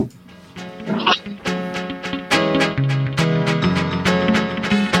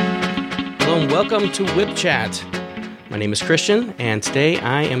welcome to Whip Chat. My name is Christian, and today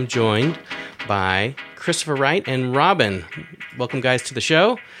I am joined by Christopher Wright and Robin. Welcome, guys, to the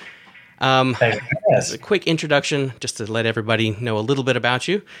show. As a quick introduction, just to let everybody know a little bit about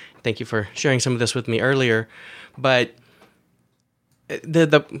you. Thank you for sharing some of this with me earlier. But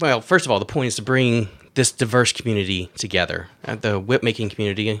first of all, the point is to bring this diverse community together. The whip making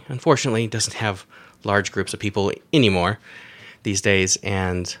community, unfortunately, doesn't have large groups of people anymore these days.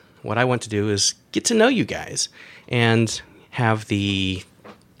 And what I want to do is get to know you guys and have the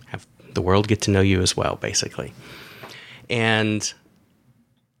world get to know you as well, basically. And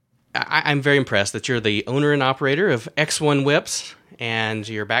I'm very impressed that you're the owner and operator of X1 Whips, and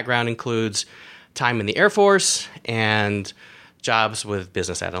your background includes time in the Air Force and jobs with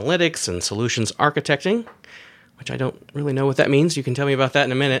business analytics and solutions architecting, which I don't really know what that means. You can tell me about that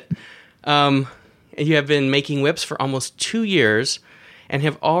in a minute. And you have been making whips for almost 2 years and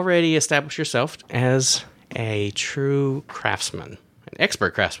have already established yourself as a true craftsman, an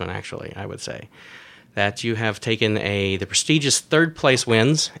expert craftsman, actually, I would say. That you have taken the prestigious third place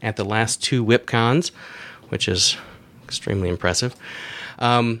wins at the last 2 WhipCons, which is extremely impressive.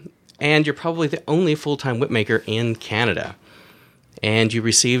 And you're probably the only full-time whip maker in Canada. And you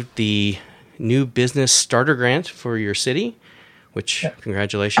received the new business starter grant for your city, which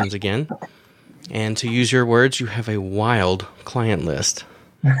congratulations again. And to use your words, you have a wild client list.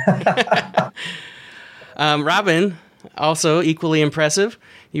 Robin, also equally impressive.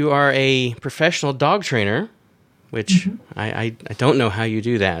 You are a professional dog trainer, which I don't know how you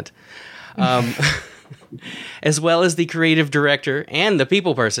do that. As well as the creative director and the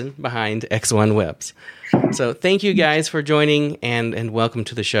people person behind X1 Whips. So thank you guys for joining and welcome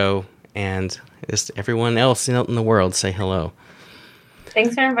to the show. And just everyone else out in the world, say hello.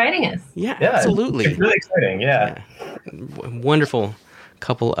 Thanks for inviting us. Yeah, absolutely. It's really exciting, yeah. Wonderful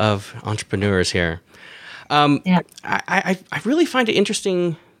couple of entrepreneurs here. I really find it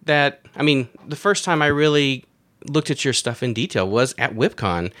interesting that, the first time I really looked at your stuff in detail was at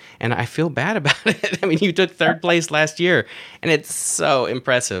WhipCon, and I feel bad about it. You took third place last year, and it's so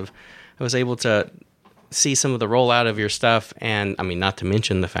impressive. I was able to see some of the rollout of your stuff, and not to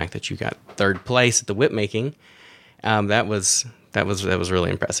mention the fact that you got third place at the whip making. That was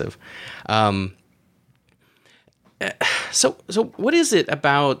really impressive. So what is it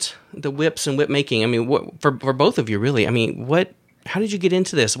about the whips and whip making? For both of you, really? How did you get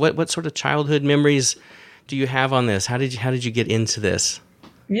into this? What sort of childhood memories do you have on this? How did you get into this?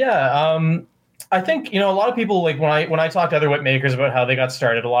 Yeah, I think, a lot of people, like when I talk to other whip makers about how they got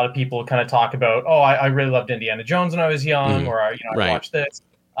started, a lot of people kind of talk about, I really loved Indiana Jones when I was young, or I watched this.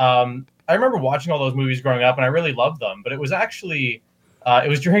 I remember watching all those movies growing up, and I really loved them. But it was actually it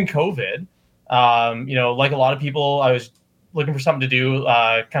was during COVID. Like a lot of people, I was looking for something to do,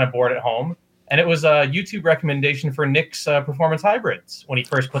 kind of bored at home. And it was a YouTube recommendation for Nick's Performance Hybrids when he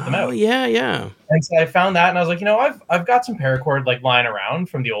first put them out. Oh, yeah. And so I found that, and I was like, I've got some paracord lying around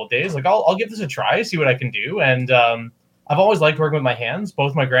from the old days. Like, I'll give this a try, see what I can do. And I've always liked working with my hands.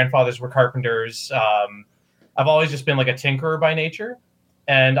 Both my grandfathers were carpenters. I've always just been like a tinkerer by nature.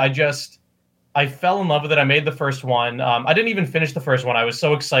 And I fell in love with it. I made the first one. I didn't even finish the first one. I was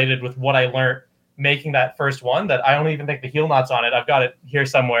so excited with what I learned making that first one that I don't even think the heel knot's on it. I've got it here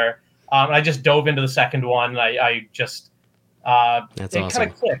somewhere. And I just dove into the second one. And I just, That's awesome.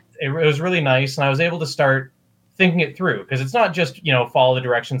 Kind of clicked. It was really nice. And I was able to start thinking it through, because it's not just, follow the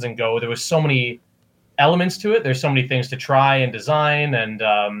directions and go. There was so many elements to it. There's so many things to try and design. And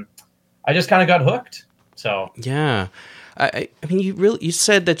I just kind of got hooked. So, yeah. You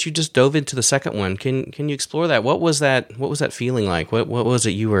said that you just dove into the second one. Can you explore that? What was that feeling like? What was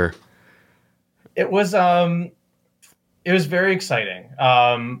it you were? It was very exciting.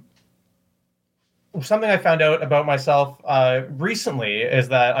 Something I found out about myself recently is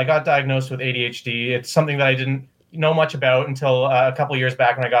that I got diagnosed with ADHD. It's something that I didn't know much about until a couple of years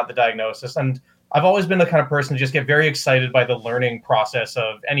back when I got the diagnosis. And I've always been the kind of person to just get very excited by the learning process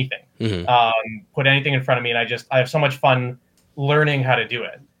of anything. Mm-hmm. Put anything in front of me, and I have so much fun learning how to do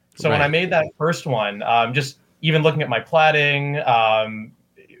it. So When I made that first one, just even looking at my plaiting,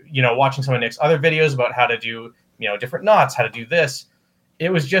 watching some of Nick's other videos about how to do, different knots, how to do this.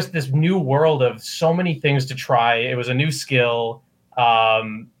 It was just this new world of so many things to try. It was a new skill.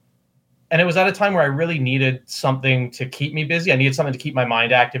 And it was at a time where I really needed something to keep me busy. I needed something to keep my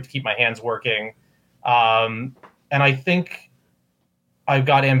mind active, to keep my hands working. And I think I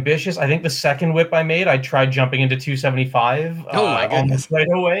got ambitious. I think the second whip I made, I tried jumping into 275 almost right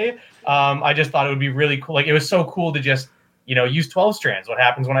away. I just thought it would be really cool. Like, it was so cool to just use 12 strands. What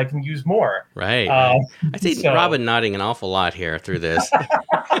happens when I can use more? Right. I see Robin nodding an awful lot here through this.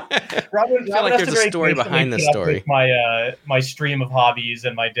 Robin like has there's to a very story patiently behind this put up story. with my stream of hobbies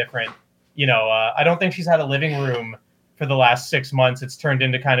and my different, I don't think she's had a living room for the last 6 months. It's turned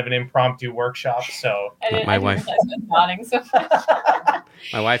into kind of an impromptu workshop. So My wife. I didn't nodding so much.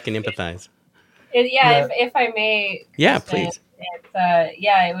 My wife can empathize. If I may. Yeah, Kristen, please.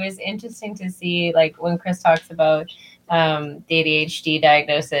 it was interesting to see, like, when Chris talks about the ADHD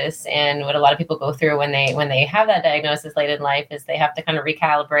diagnosis, and what a lot of people go through when they have that diagnosis late in life is they have to kind of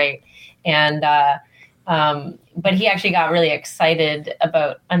recalibrate. And but he actually got really excited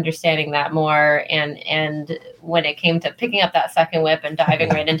about understanding that more, and when it came to picking up that second whip and diving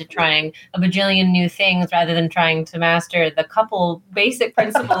right into trying a bajillion new things rather than trying to master the couple basic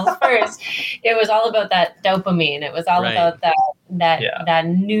principles first, it was all about that dopamine. It was all about that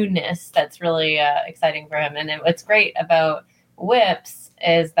newness that's really exciting for him. And what's great about whips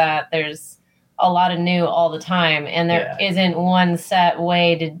is that there's a lot of new all the time, and there isn't one set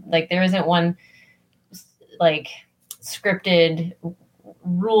way to, like, there isn't one like scripted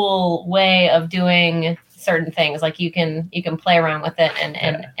rule way of doing certain things. Like, you can play around with it,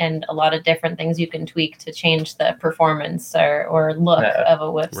 and a lot of different things you can tweak to change the performance or look of a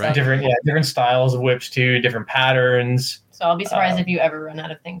whip. Right. Different styles of whips too, different patterns. So I'll be surprised if you ever run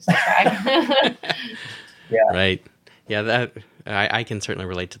out of things to try. Right. Yeah, that I can certainly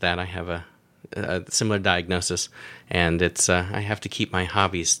relate to that. I have a similar diagnosis, and it's I have to keep my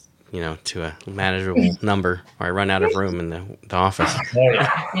hobbies, to a manageable number, or I run out of room in the office.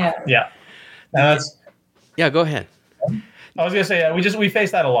 Yeah. Go ahead. I was gonna say we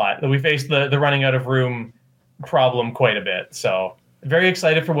face that a lot. We face the running out of room problem quite a bit. So very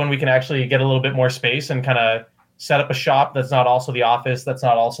excited for when we can actually get a little bit more space and kind of set up a shop that's not also the office, that's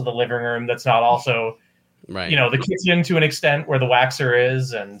not also the living room, that's not also the kitchen to an extent where the waxer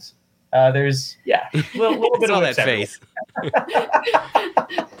is, and there's a little bit of that face.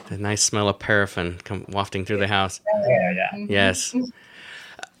 The nice smell of paraffin wafting through the house. Yeah. Yes.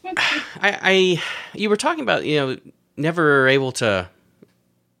 You were talking about, never able to,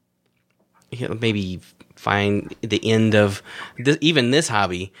 maybe find the end of even this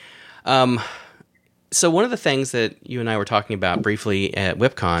hobby. So one of the things that you and I were talking about briefly at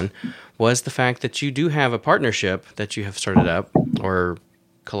WhipCon was the fact that you do have a partnership that you have started up, or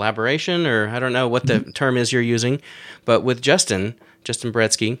collaboration, or I don't know what the term is you're using, but with Justin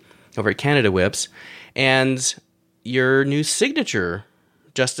Bretsky over at Canada Whips, and your new signature,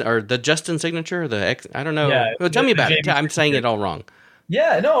 the Justin signature, I don't know. Yeah, well, tell me about it. I'm saying it all wrong.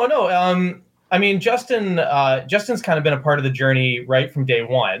 Yeah, no. I mean, Justin's kind of been a part of the journey right from day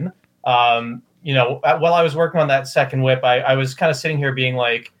one. While I was working on that second whip, I was kind of sitting here being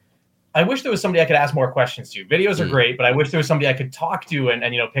like, I wish there was somebody I could ask more questions to. Videos are great, but I wish there was somebody I could talk to and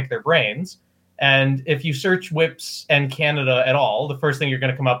pick their brains. And if you search whips and Canada at all, the first thing you're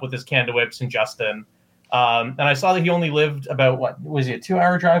going to come up with is Canada Whips and Justin. And I saw that he only lived about, what was he, a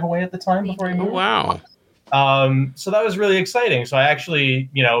 2-hour drive away at the time before he moved? Oh, wow. So that was really exciting. So I actually,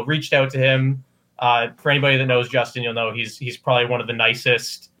 reached out to him. For anybody that knows Justin, you'll know he's probably one of the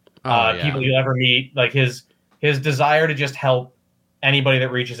nicest people you'll ever meet. Like, his desire to just help anybody that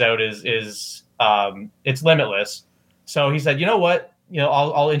reaches out is it's limitless. So he said, you know what?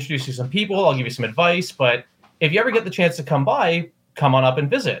 I'll introduce you to some people. I'll give you some advice. But if you ever get the chance to come by, come on up and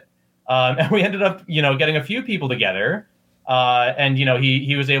visit. And we ended up, getting a few people together. And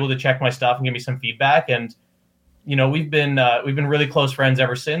he was able to check my stuff and give me some feedback. And we've been really close friends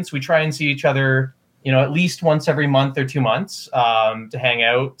ever since. We try and see each other, at least once every month or 2 months, to hang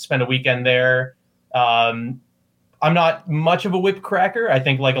out, spend a weekend there. I'm not much of a whip cracker. I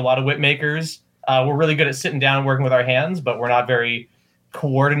think, like a lot of whip makers, we're really good at sitting down and working with our hands, but we're not very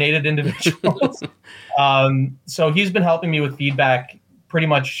coordinated individuals. So he's been helping me with feedback pretty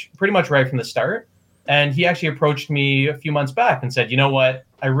much right from the start. And he actually approached me a few months back and said, you know what?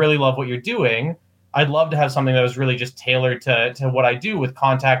 I really love what you're doing. I'd love to have something that was really just tailored to what I do with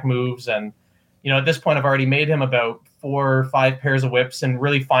contact moves. And, at this point, I've already made him about 4 or 5 pairs of whips and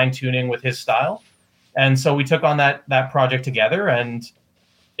really fine tuning with his style. And so we took on that project together, and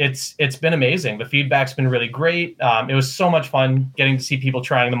it's been amazing. The feedback's been really great. It was so much fun getting to see people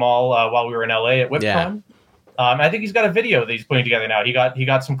trying them all while we were in LA at WhipCon. Yeah. I think he's got a video that he's putting together now. He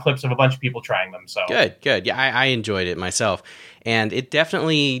got some clips of a bunch of people trying them. So good. Yeah, I enjoyed it myself, and it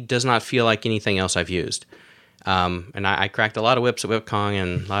definitely does not feel like anything else I've used. And I cracked a lot of whips at WhipCon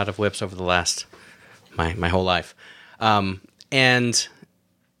and a lot of whips over the last my whole life, and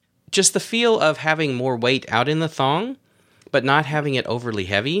just the feel of having more weight out in the thong, but not having it overly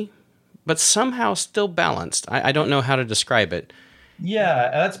heavy, but somehow still balanced. I don't know how to describe it. Yeah,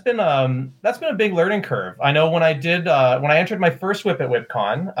 that's been a big learning curve. I know when I entered my first whip at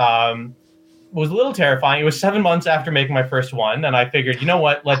WhipCon, it was a little terrifying. It was 7 months after making my first one, and I figured, you know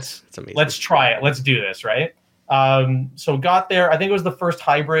what, let's try it. Let's do this, right? So got there. I think it was the first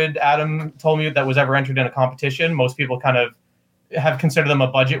hybrid Adam told me that was ever entered in a competition. Most people kind of have considered them a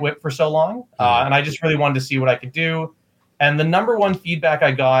budget whip for so long, and I just really wanted to see what I could do. And the number one feedback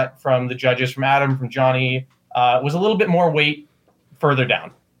I got from the judges, from Adam, from Johnny, was a little bit more weight further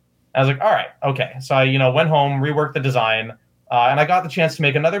down. I was like, all right, okay. So I, went home, reworked the design, and I got the chance to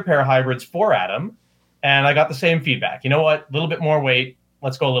make another pair of hybrids for Adam, and I got the same feedback. You know what? A little bit more weight.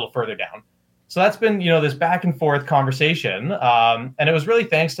 Let's go a little further down. So that's been, this back and forth conversation, and it was really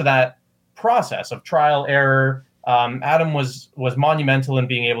thanks to that process of trial, error. Adam was monumental in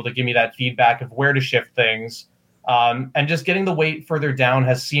being able to give me that feedback of where to shift things, and just getting the weight further down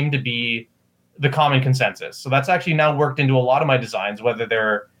has seemed to be the common consensus. So that's actually now worked into a lot of my designs, whether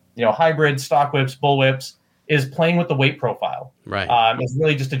they're, hybrid, stock whips, bull whips, is playing with the weight profile. Right. It's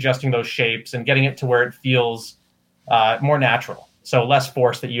really just adjusting those shapes and getting it to where it feels more natural. So less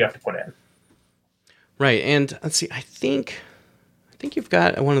force that you have to put in. Right. And let's see, I think you've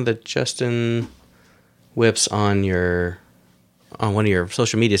got one of the Justin whips on one of your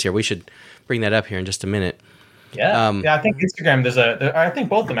social medias here. We should bring that up here in just a minute. Yeah, I think Instagram. I think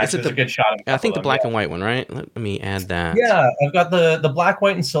both of them actually. There's a good shot. I think the black and white one, right? Let me add that. Yeah, I've got the black,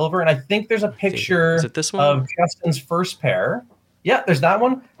 white, and silver, and I think there's a picture Is it this one? of Justin's first pair. Yeah, there's that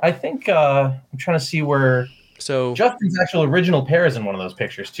one. I think I'm trying to see where. So Justin's actual original pair is in one of those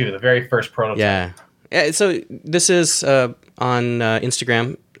pictures too. The very first prototype. Yeah. So this is on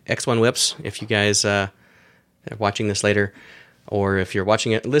Instagram, X1 Whips. If you guys are watching this later, or if you're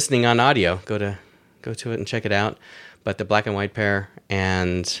listening on audio, go to it and check it out. But the black and white pair,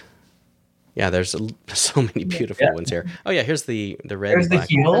 and there's so many beautiful ones here. Oh yeah, here's the red. There's and black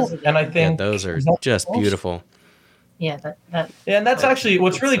the heel, and I think those are just beautiful. Yeah, and that's actually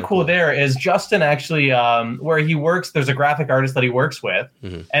what's really cool. There is Justin actually, where he works. There's a graphic artist that he works with,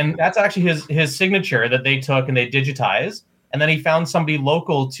 and that's actually his signature that they took and they digitized, and then he found somebody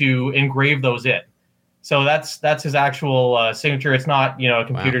local to engrave those in. So that's his actual signature. It's not, a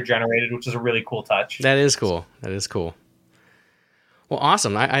computer generated, which is a really cool touch. That is cool. Well,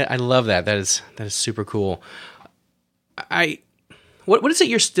 awesome. I love that. That is super cool. What is it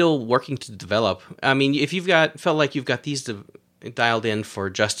you're still working to develop? I mean, if felt like you've got these dialed in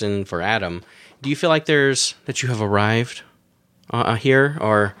for Justin, for Adam, do you feel like that you have arrived here,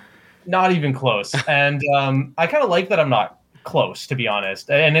 or not even close? And I kind of like that I'm not close, to be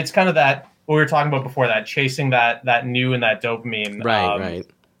honest. And it's kind of that. What we were talking about before, that chasing that new and that dopamine. Right.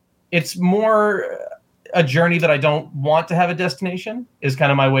 It's more a journey that I don't want to have a destination, is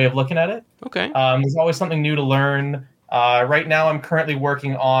kind of my way of looking at it. Okay. There's always something new to learn. Right now I'm currently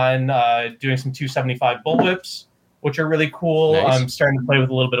working on doing some 275 bull whips, which are really cool. Nice. I'm starting to play with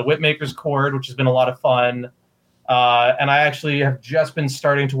a little bit of Whipmaker's cord, which has been a lot of fun. And I actually have just been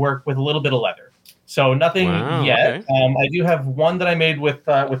starting to work with a little bit of leather. So nothing yet. Okay. I do have one that I made with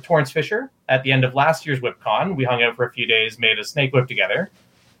Torrance Fisher at the end of last year's WhipCon. We hung out for a few days, made a snake whip together.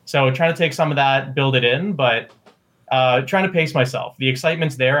 So trying to take some of that, build it in, but trying to pace myself. The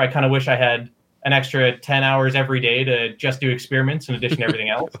excitement's there. I kind of wish I had an extra 10 hours every day to just do experiments in addition to everything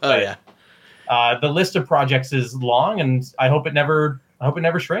else. The list of projects is long, and I hope it never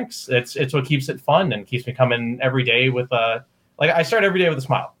shrinks. It's what keeps it fun and keeps me coming every day with I start every day with a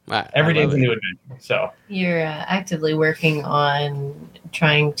smile. Every day is a new adventure. So you're actively working on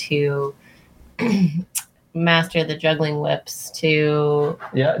trying to master the juggling whips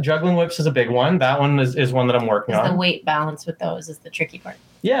juggling whips is a big one. That one is one that I'm working on. The weight balance with those is the tricky part.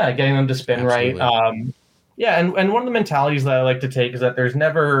 Yeah, getting them to spin right. And one of the mentalities that I like to take is that there's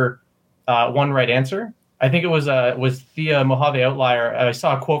never one right answer. I think it was Thea Mojave Outlier. I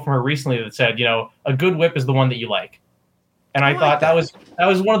saw a quote from her recently that said, a good whip is the one that you like. And I thought that was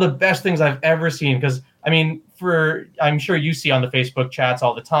one of the best things I've ever seen, because I mean, I'm sure you see on the Facebook chats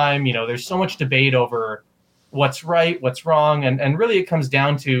all the time, there's so much debate over what's right, what's wrong, and really it comes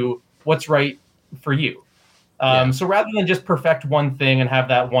down to what's right for you. So rather than just perfect one thing and have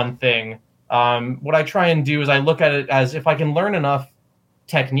that one thing, what I try and do is I look at it as, if I can learn enough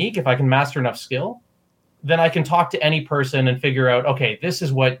technique, if I can master enough skill, then I can talk to any person and figure out, okay, this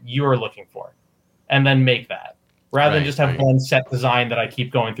is what you're looking for, and then make that. Rather than just have one set design that I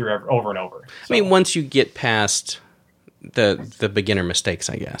keep going through over and over. So, I mean, once you get past the beginner mistakes,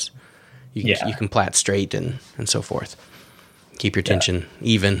 I guess, you can plait straight and so forth. Keep your tension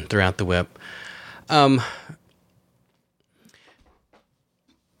even throughout the whip.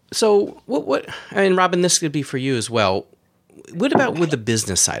 So what? I mean, Robin, this could be for you as well. what about with the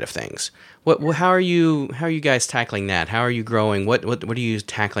business side of things? How are you guys tackling that? How are you growing? What are you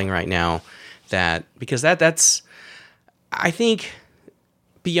tackling right now? Because that's I think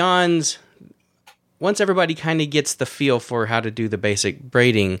beyond once everybody kind of gets the feel for how to do the basic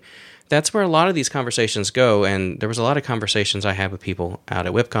braiding, that's where a lot of these conversations go. And there was a lot of conversations I had with people out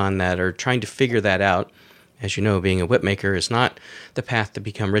at WhipCon that are trying to figure that out. As you know, being a whip maker is not the path to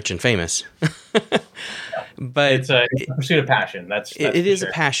become rich and famous. But it's a pursuit of passion. That's it is a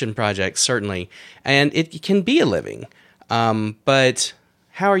passion project, certainly. And it can be a living. But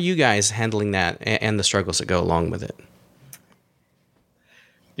how are you guys handling that and the struggles that go along with it?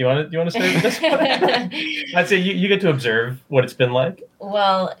 Do you want to start with this one? I'd say you get to observe what it's been like.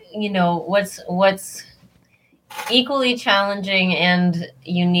 Well, what's equally challenging and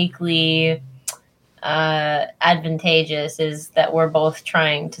uniquely advantageous is that we're both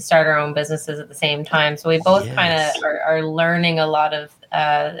trying to start our own businesses at the same time. So we both kind of are learning a lot of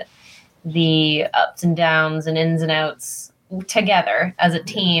the ups and downs and ins and outs together as a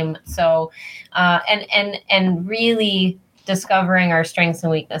team. So and really discovering our strengths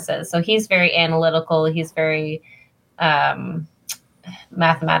and weaknesses. So he's very analytical. He's very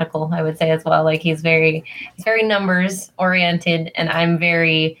mathematical, I would say, as well. Like he's very numbers oriented, and I'm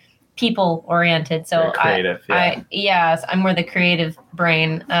very people oriented. So creative, I'm more the creative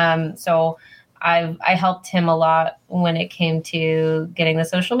brain. So I helped him a lot when it came to getting the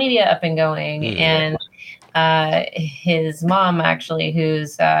social media up and going, and his mom actually,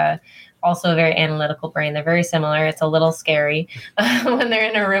 who's also a very analytical brain. They're very similar. It's a little scary when they're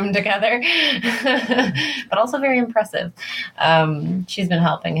in a room together, but also very impressive. She's been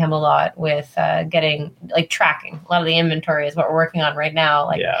helping him a lot with getting, like, tracking. A lot of the inventory is what we're working on right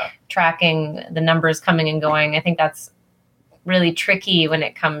now, tracking the numbers coming and going. I think that's really tricky when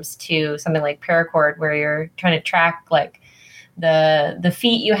it comes to something like paracord, where you're trying to track, like, the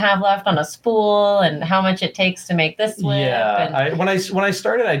feet you have left on a spool and how much it takes to make this whip. Yeah, when I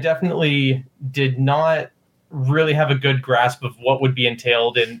started, I definitely did not really have a good grasp of what would be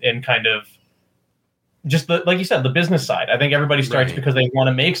entailed in kind of just like you said, the business side. I think everybody starts because they want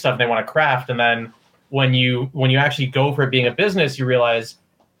to make stuff, they want to craft, and then when you actually go for it being a business, you realize,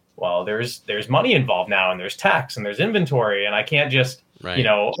 well, there's money involved now, and there's tax, and there's inventory, and I can't just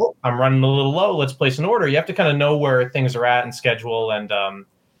I'm running a little low, let's place an order. You have to kind of know where things are at and schedule. And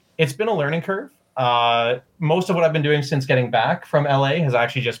it's been a learning curve. Most of what I've been doing since getting back from LA has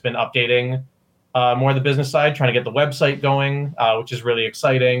actually just been updating more of the business side, trying to get the website going, which is really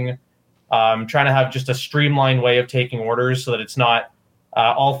exciting. Trying to have just a streamlined way of taking orders so that it's not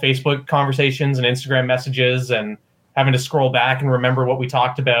all Facebook conversations and Instagram messages and having to scroll back and remember what we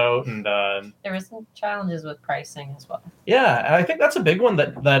talked about. And there were some challenges with pricing as well. Yeah, and I think that's a big one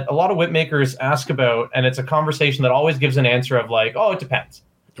that a lot of whip makers ask about, and it's a conversation that always gives an answer of like, oh, it depends.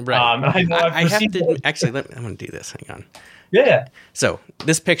 Right. I have to actually. I'm going to do this. Hang on. Yeah. So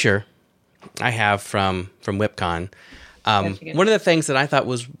this picture I have from WhipCon. One of the things that I thought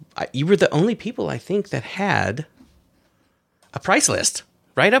was you were the only people I think that had a price list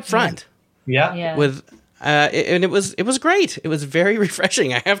right up front. Yeah. With and it was great. It was very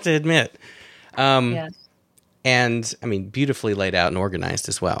refreshing, I have to admit. And I mean, beautifully laid out and organized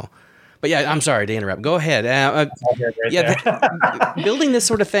as well. But yeah, I'm sorry to interrupt. Go ahead. Building this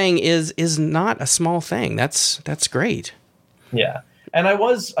sort of thing is not a small thing. That's great. Yeah, and I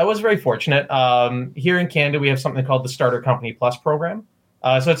was very fortunate. Here in Canada, we have something called the Starter Company Plus program.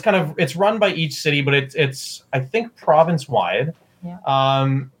 So it's run by each city, but it's I think province wide. Yeah.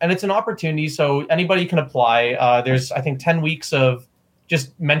 And it's an opportunity, so anybody can apply. There's, I think, 10 weeks of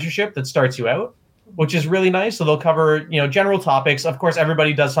just mentorship that starts you out, which is really nice. So they'll cover, general topics. Of course,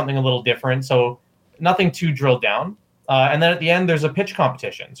 everybody does something a little different, so nothing too drilled down. And then at the end, there's a pitch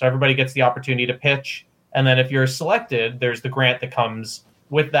competition. So everybody gets the opportunity to pitch. And then if you're selected, there's the grant that comes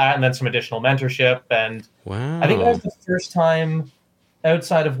with that, and then some additional mentorship. And wow. I think that was the first time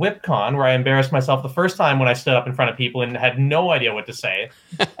outside of WhipCon where I embarrassed myself the first time when I stood up in front of people and had no idea what to say.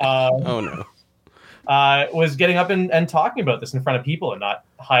 Oh no. Was getting up and talking about this in front of people and not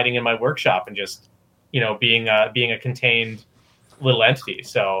hiding in my workshop and just, being a contained little entity.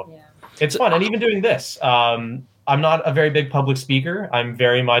 So it's fun. And even doing this, I'm not a very big public speaker. I'm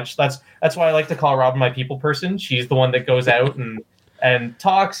very much, that's why I like to call Robin my people person. She's the one that goes out and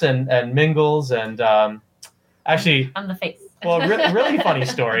talks and mingles and actually I'm the face. Well, really funny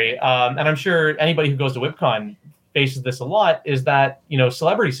story, and I'm sure anybody who goes to WhipCon faces this a lot, is that,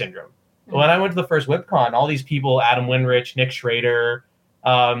 celebrity syndrome. Mm-hmm. When I went to the first WhipCon, all these people, Adam Winrich, Nick Schrader,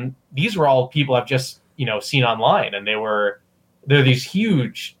 these were all people I've just, seen online, and they're these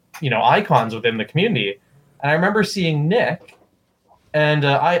huge, icons within the community. And I remember seeing Nick And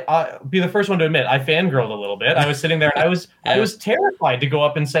I be the first one to admit I fangirled a little bit. I was sitting there and I was terrified to go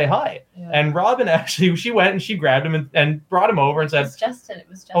up and say hi. Yeah. And Robin actually, she went and she grabbed him and brought him over and said, It was Justin.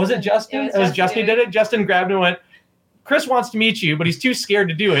 Oh, was it Justin? It was Justin who did it. Justin grabbed him and went, Chris wants to meet you, but he's too scared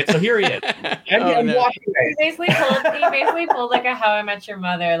to do it, so here he is. And walked away. He basically pulled like a How I Met Your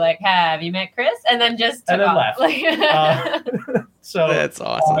Mother, like, have you met Chris? And then just took off. Left. So that's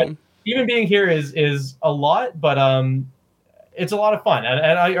awesome. Even being here is a lot, but it's a lot of fun,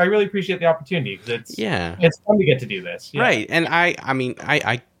 and I really appreciate the opportunity because it's fun to get to do this. Yeah. Right, and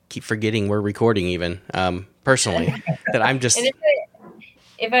I keep forgetting we're recording even personally that I'm just.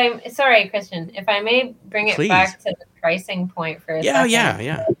 If I'm sorry, Christian, if I may bring it back to the pricing point for a second.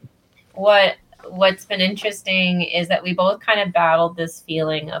 Yeah. What's been interesting is that we both kind of battled this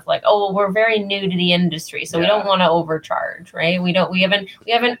feeling of like, oh, well, we're very new to the industry, so we don't want to overcharge, right? We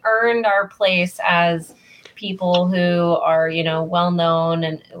haven't earned our place as people who are, well known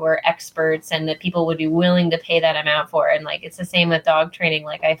and we're experts, and that people would be willing to pay that amount for. And like, it's the same with dog training.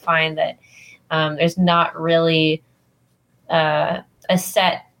 Like, I find that there's not really a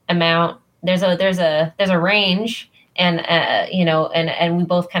set amount. There's a range, and and we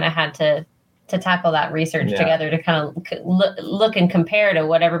both kind of had to tackle that research together to kind of look and compare to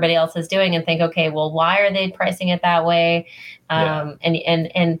what everybody else is doing and think, okay, well, why are they pricing it that way?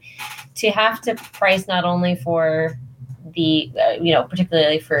 And to have to price not only for the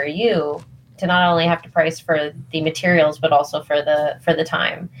particularly for you, to not only have to price for the materials but also for the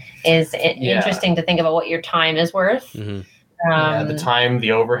time is interesting to think about what your time is worth. Mm-hmm. The time,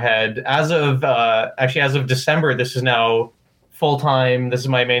 the overhead. As of December, this is now full-time. This is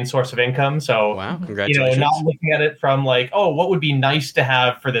my main source of income. So, wow, congratulations. Not looking at it from like, oh, what would be nice to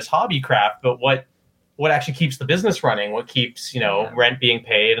have for this hobby craft, but what actually keeps the business running, what keeps, rent being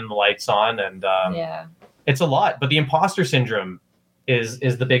paid and the lights on. And it's a lot. But the imposter syndrome is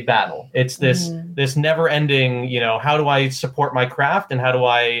the big battle. It's this never ending, how do I support my craft and how do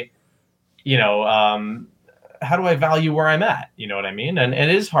I value where I'm at? You know what I mean? And it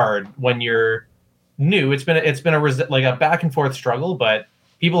is hard when you're new. It's been a back and forth struggle, but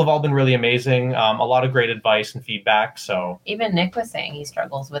people have all been really amazing. A lot of great advice and feedback. So even Nick was saying he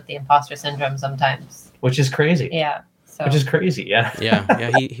struggles with the imposter syndrome sometimes, which is crazy. Yeah. So. Which is crazy. Yeah.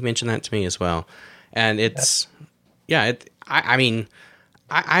 Yeah. He mentioned that to me as well. And it's, I'm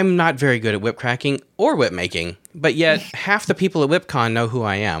not very good at whip cracking or whip making, but yet half the people at WhipCon know who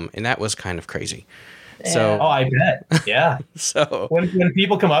I am. And that was kind of crazy. Yeah. So, I bet. Yeah. So when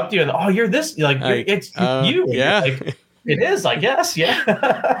people come up to you and, oh, you're this, like, it's you. Yeah. Like, it is, I guess.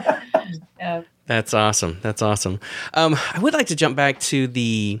 Yeah. Yeah. That's awesome. I would like to jump back to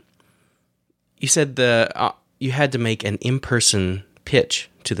you said you had to make an in-person pitch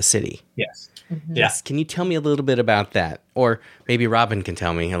to the city. Yes. Mm-hmm. Yes. Can you tell me a little bit about that? Or maybe Robin can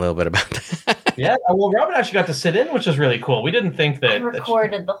tell me a little bit about that. Yeah. Well, Robin actually got to sit in, which was really cool. We didn't think that... I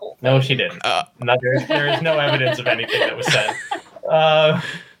recorded the whole thing. No, she didn't. There is no evidence of anything that was said. I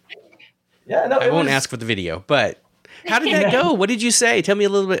won't ask for the video, but how did that go? What did you say? Tell me a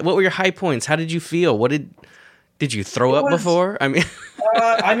little bit. What were your high points? How did you feel? Did you throw up before? I mean...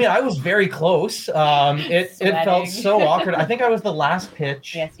 I was very close. It felt so awkward. I think I was the last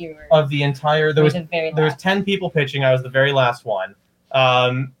pitch of the entire... There was 10 people pitching. I was the very last one.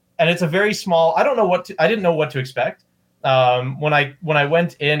 And it's a very small... I didn't know what to expect. When I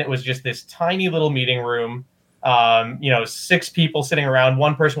went in, it was just this tiny little meeting room. 6 people sitting around.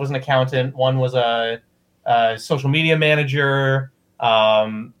 One person was an accountant. One was a social media manager.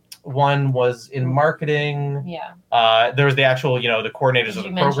 One was in marketing. Yeah. There was the actual, the coordinators of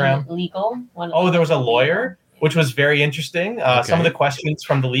the program. Legal. There was a lawyer, which was very interesting. Some of the questions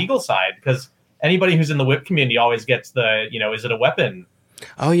from the legal side, because anybody who's in the whip community always gets the, is it a weapon?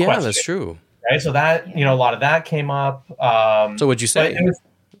 Oh yeah, question, that's true. Right. So that, a lot of that came up. So what'd you say? It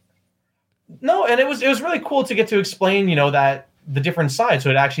was really cool to get to explain, that the different sides. So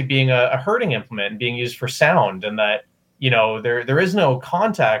it actually being a herding implement and being used for sound, and that, there is no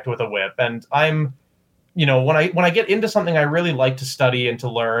contact with a whip. And I'm, when I get into something, I really like to study and to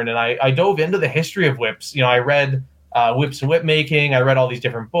learn. And I dove into the history of whips. I read Whips and Whip Making. I read all these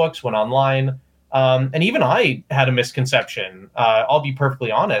different books, went online. And even I had a misconception, I'll be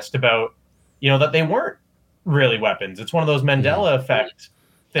perfectly honest, about, that they weren't really weapons. It's one of those Mandela effect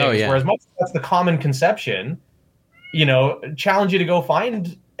things, where as much as that's the common conception, challenge you to go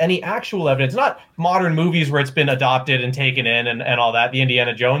find any actual evidence, not modern movies where it's been adopted and taken in and all that, the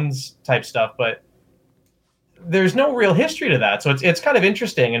Indiana Jones type stuff, but there's no real history to that. So it's kind of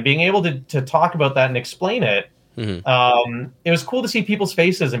interesting, and being able to talk about that and explain it. Mm-hmm. It was cool to see people's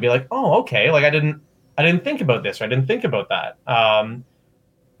faces and be like, oh, okay. Like I didn't I didn't think about this, or I didn't think about that.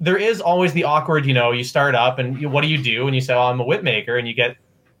 There is always the awkward, you start up and what do you do? And you say, oh, I'm a whip maker, and you get,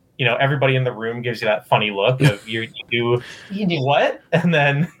 everybody in the room gives you that funny look of you do what? And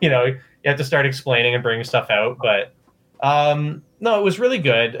then, you have to start explaining and bringing stuff out. But no, it was really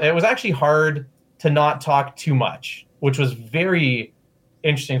good. It was actually hard to not talk too much, which was very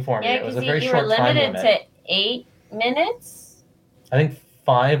interesting for me. Yeah, it was a because very you short were time limited limit. to 8 minutes. I think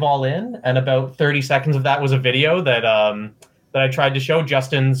 5 all in, and about 30 seconds of that was a video that I tried to show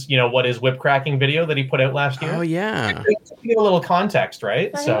Justin's, what is whip cracking video that he put out last year. Oh yeah. To give a little context,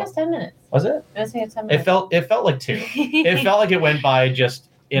 right? I think it was 10 minutes. Was it? I think it's 10 minutes. It felt like 2. It felt like it went by just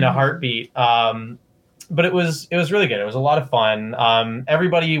in a heartbeat. But it was really good. It was a lot of fun.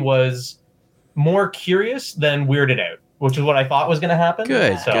 Everybody was more curious than weirded out, which is what I thought was going to happen.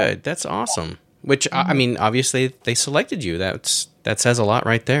 Good. That's awesome. Which I mean, obviously they selected you. That says a lot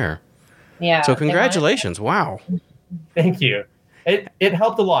right there. Yeah. So congratulations! Wow. Thank you. It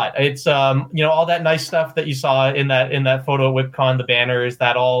helped a lot. It's all that nice stuff that you saw in that photo at WhipCon, the banners,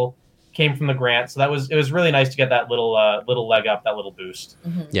 that all came from the grant. So it was really nice to get that little leg up, that little boost.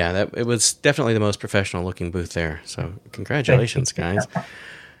 Mm-hmm. Yeah, it was definitely the most professional looking booth there. So congratulations, guys.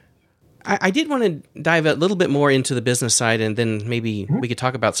 I did want to dive a little bit more into the business side, and then maybe we could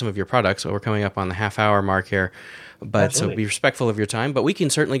talk about some of your products. We're coming up on the half-hour mark here, but Absolutely. So be respectful of your time. But we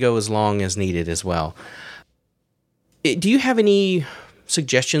can certainly go as long as needed as well. Do you have any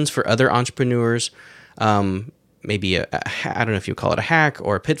suggestions for other entrepreneurs? Maybe I don't know if you call it a hack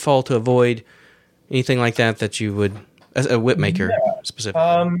or a pitfall to avoid, anything like that you would, as a whip maker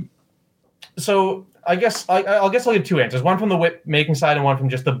specifically. So I guess I'll give 2 answers. One from the whip making side and one from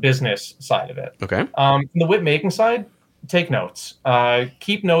just the business side of it. Okay. From the whip making side, take notes.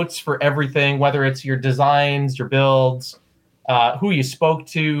 Keep notes for everything, whether it's your designs, your builds, who you spoke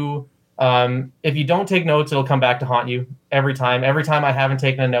to. If you don't take notes, it'll come back to haunt you every time. Every time I haven't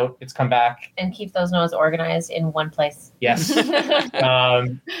taken a note, it's come back. And keep those notes organized in one place. Yes.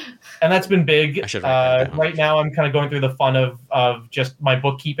 And that's been big. I should write that down. Right now, I'm kind of going through the fun of just my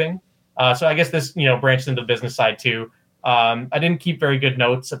bookkeeping. So I guess this, branched into the business side too. I didn't keep very good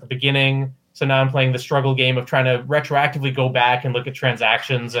notes at the beginning. So now I'm playing the struggle game of trying to retroactively go back and look at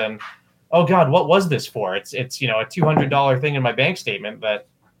transactions and, oh God, what was this for? It's a $200 thing in my bank statement that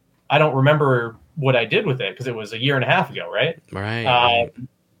I don't remember what I did with it because it was a year and a half ago, right? Right.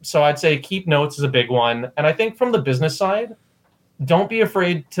 So I'd say keep notes is a big one. And I think from the business side, don't be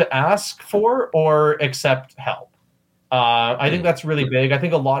afraid to ask for or accept help. I think that's really big. I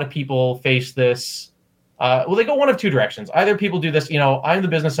think a lot of people face this. They go one of 2 directions. Either people do this, I'm the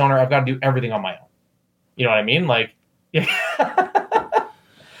business owner, I've got to do everything on my own. You know what I mean? Like, yeah.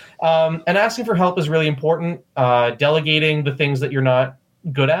 And asking for help is really important. Delegating the things that you're not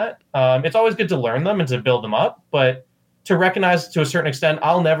good at. It's always good to learn them and to build them up, but to recognize to a certain extent,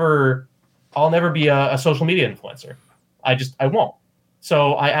 I'll never be a social media influencer. I won't.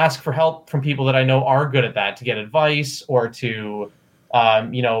 So I ask for help from people that I know are good at that to get advice or to,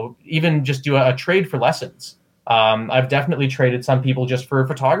 even just do a trade for lessons. I've definitely traded some people just for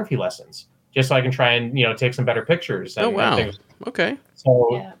photography lessons, just so I can try and, take some better pictures. And, oh, wow. and things. Okay. So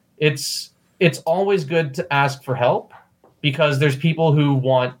Yeah. It's always good to ask for help because there's people who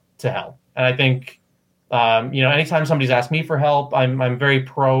want to help. And I think, anytime somebody's asked me for help, I'm very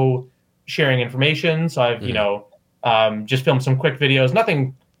pro sharing information. So I've, just filmed some quick videos,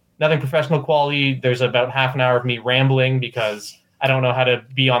 nothing professional quality. There's about half an hour of me rambling because I don't know how to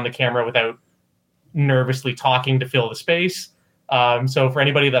be on the camera without nervously talking to fill the space. So for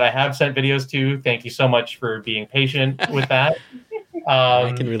anybody that I have sent videos to, thank you so much for being patient with that.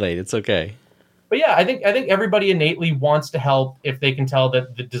 I can relate. It's okay. But yeah, I think everybody innately wants to help if they can tell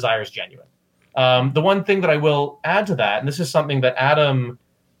that the desire is genuine. The one thing that I will add to that, and this is something that Adam,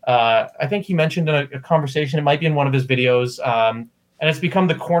 I think he mentioned in a conversation, it might be in one of his videos, and it's become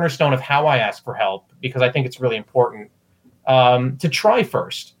the cornerstone of how I ask for help because I think it's really important to try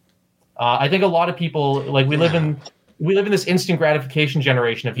first. I think a lot of people, like we live in this instant gratification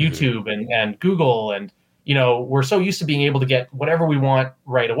generation of YouTube and Google, and we're so used to being able to get whatever we want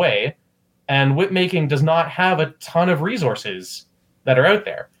right away. And whip making does not have a ton of resources that are out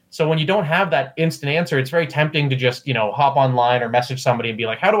there. So when you don't have that instant answer, it's very tempting to just, hop online or message somebody and be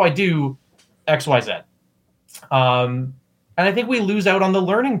like, how do I do X, Y, Z? And I think we lose out on the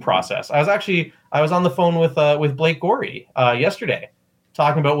learning process. I was on the phone with Blake Gorey yesterday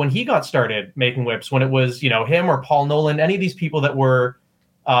talking about when he got started making whips, when it was, him or Paul Nolan, any of these people that were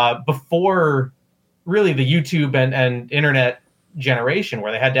before really the YouTube and internet generation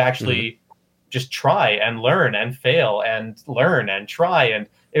where they had to actually just try and learn and fail and learn and try. And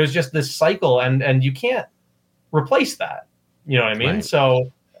it was just this cycle, and you can't replace that. You know what I mean? Right.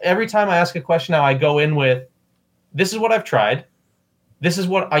 So every time I ask a question now, I go in with, this is what I've tried. This is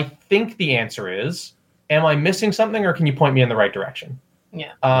what I think the answer is. Am I missing something, or can you point me in the right direction?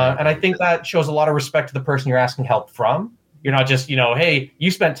 Yeah. And I think that shows a lot of respect to the person you're asking help from. You're not just, hey,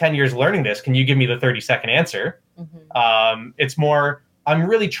 you spent 10 years learning this. Can you give me the 30-second answer? Mm-hmm. It's more, I'm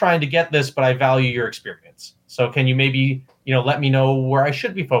really trying to get this, but I value your experience. So can you maybe, let me know where I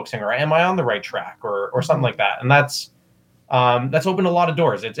should be focusing, or am I on the right track, or something like that? And that's opened a lot of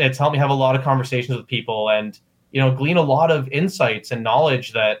doors. It's helped me have a lot of conversations with people, and, glean a lot of insights and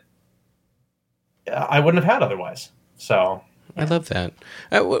knowledge that I wouldn't have had otherwise. So I love that.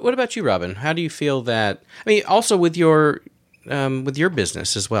 What about you, Robin? How do you feel that? I mean, also with your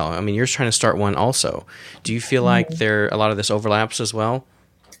business as well. I mean, you're trying to start one also. Do you feel like a lot of this overlaps as well?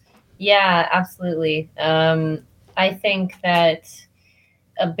 Yeah, absolutely. I think that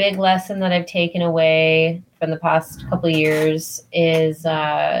a big lesson that I've taken away from the past couple of years is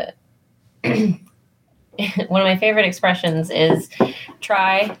one of my favorite expressions is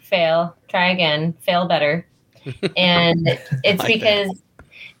try, fail, try again, fail better. And it's like because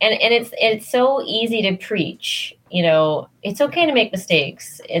and it's so easy to preach, it's okay to make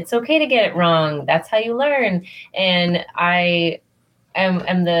mistakes. It's okay to get it wrong. That's how you learn. And I am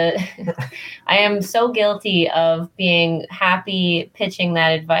so guilty of being happy pitching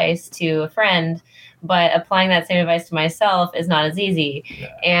that advice to a friend, but applying that same advice to myself is not as easy.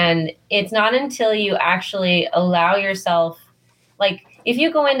 Yeah. And it's not until you actually allow yourself, like, if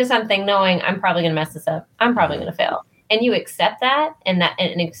you go into something knowing I'm probably going to mess this up, I'm probably going to fail, and you accept that and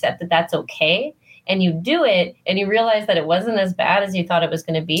accept that that's okay, and you do it, and you realize that it wasn't as bad as you thought it was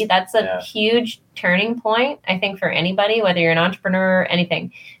going to be, that's a huge turning point, I think, for anybody, whether you're an entrepreneur or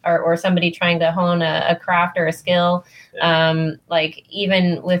anything, or somebody trying to hone a craft or a skill. Yeah. Like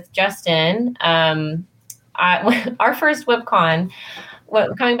even with Justin, our first WhipCon,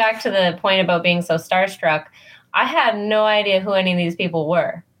 coming back to the point about being so starstruck, I had no idea who any of these people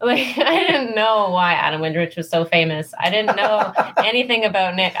were. Like, I didn't know why Adam Windrich was so famous. I didn't know anything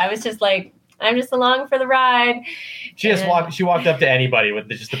about Nick. I was just like, I'm just along for the ride. She walked up to anybody with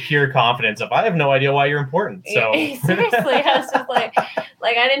just the pure confidence of, I have no idea why you're important. So seriously, I was just like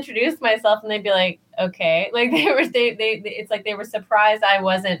I'd introduce myself and they'd be like, okay. Like it's like they were surprised I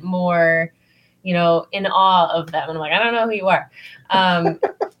wasn't more, in awe of them. And I'm like, I don't know who you are.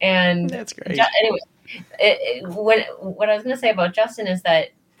 And that's great. Anyway. What I was going to say about Justin is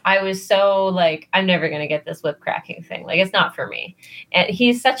that I was so like, I'm never going to get this whip cracking thing. Like, it's not for me. And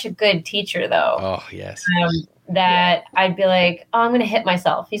he's such a good teacher, though. Oh, yes. I'd be like, oh, I'm going to hit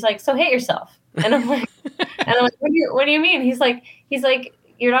myself. He's like, so hit yourself. And I'm like, what do you mean? He's like,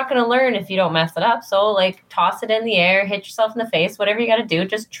 you're not going to learn if you don't mess it up. So like, toss it in the air, hit yourself in the face, whatever you got to do,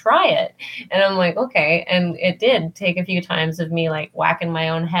 just try it. And I'm like, okay. And it did take a few times of me like whacking my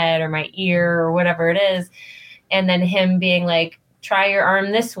own head or my ear or whatever it is. And then him being like, try your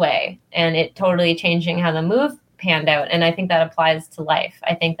arm this way. And it totally changing how the move panned out. And I think that applies to life.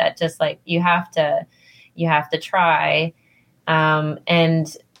 I think that just like, you have to try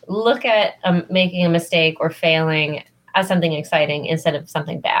and look at making a mistake or failing as something exciting instead of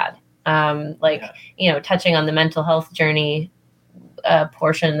something bad. Touching on the mental health journey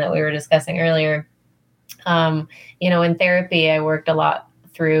portion that we were discussing earlier. In therapy, I worked a lot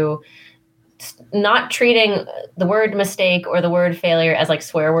through not treating the word mistake or the word failure as like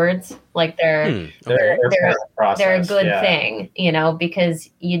swear words. Like they're a good thing, because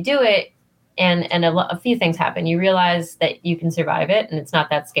you do it and a few things happen. You realize that you can survive it and it's not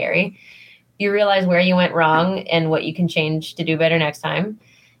that scary. You realize where you went wrong and what you can change to do better next time.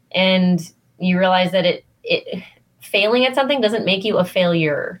 And you realize that it failing at something doesn't make you a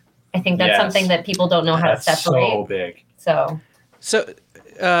failure. I think that's something that people don't know how to separate. So big. So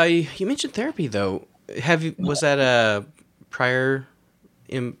you mentioned therapy though. Was that a prior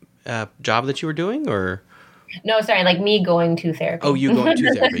job that you were doing, or? No, sorry, like me going to therapy. Oh, you going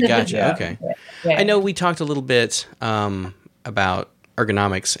to therapy. Gotcha. Yeah. Okay. Yeah. I know we talked a little bit about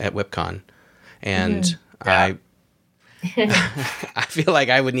ergonomics at WhipCon. And I feel like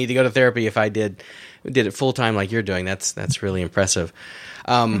I would need to go to therapy if I did it full time like you're doing. That's really impressive.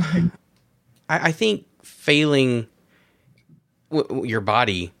 I think failing your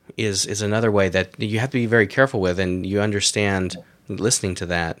body is another way that you have to be very careful with, and you understand listening to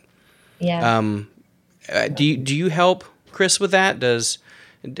that. Yeah. Do you help Chris with that?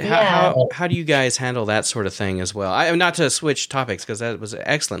 How do you guys handle that sort of thing as well? Not to switch topics, because that was an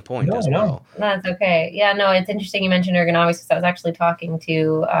excellent point as well. That's okay. Yeah, no, it's interesting you mentioned ergonomics, because I was actually talking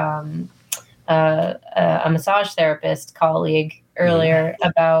to a massage therapist colleague earlier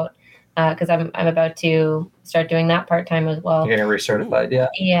about because I'm about to start doing that part time as well. You're getting recertified, yeah.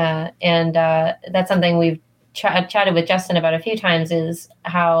 Yeah, and that's something we've chatted with Justin about a few times, is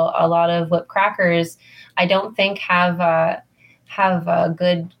how a lot of whip crackers I don't think have a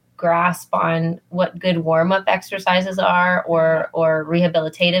good grasp on what good warm-up exercises are or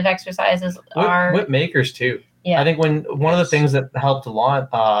rehabilitative exercises are. Whip makers too. Yeah. I think one of the things that helped a lot,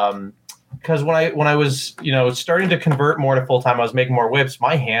 because when I was starting to convert more to full time, I was making more whips.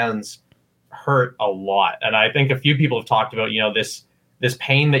 My hands hurt a lot, and I think a few people have talked about this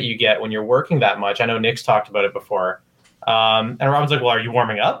pain that you get when you're working that much. I know Nick's talked about it before, and Robin's like, "Well, are you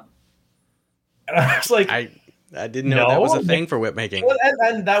warming up?" And I was like, I didn't know that was a thing for whip making. Well,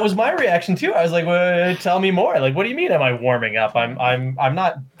 and that was my reaction too. I was like, well, "Tell me more. Like, what do you mean? Am I warming up? I'm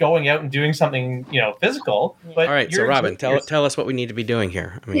not going out and doing something All physical." But right, so Robin, tell us what we need to be doing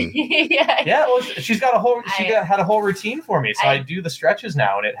here. I mean, yeah. Well, she's got had a whole routine for me, so I do the stretches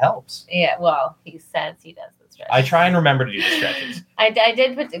now, and it helps. Yeah, well, he says he does the stretches. I try and remember to do the stretches. I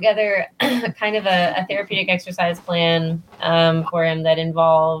did put together kind of a therapeutic exercise plan for him that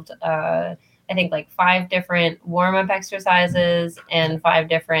involved. I think like 5 different warm-up exercises and 5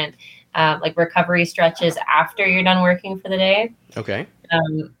 different like recovery stretches after you're done working for the day. Okay.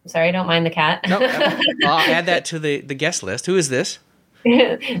 Sorry, don't mind the cat. No, I'll add that to the guest list. Who is this?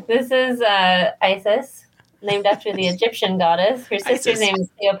 This is Isis, named after the Egyptian goddess. Her sister's name is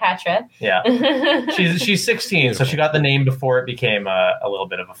Cleopatra. Yeah. She's 16, so she got the name before it became a little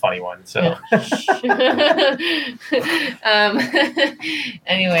bit of a funny one. So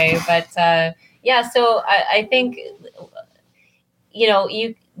anyway, but yeah, so I think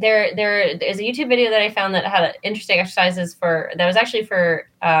there's a YouTube video that I found that had interesting exercises that was actually for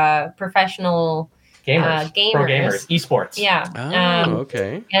professional gamers, pro gamers, esports. Yeah.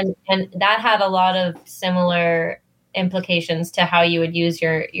 Okay. And that had a lot of similar implications to how you would use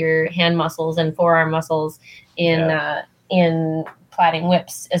your hand muscles and forearm muscles in plaiting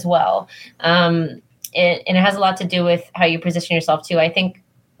whips as well. It has a lot to do with how you position yourself too. I think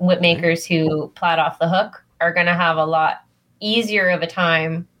whip makers who plait off the hook are going to have a lot easier of a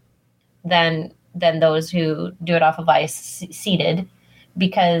time than those who do it off of ice seated,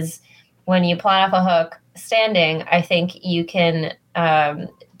 because when you plait off a hook standing, I think you can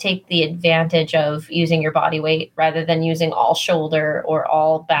take the advantage of using your body weight rather than using all shoulder or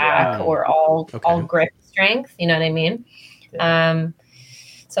all back or all grip strength. You know what I mean? Yeah.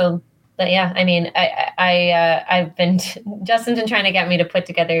 But yeah, I mean, I've been Justin's been trying to get me to put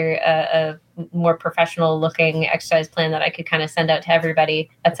together a more professional looking exercise plan that I could kind of send out to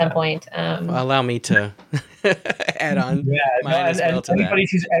everybody at some point. Well, allow me to add on. And anybody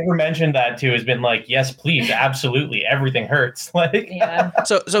who's ever mentioned that too has been like, yes, please, absolutely, everything hurts. Like,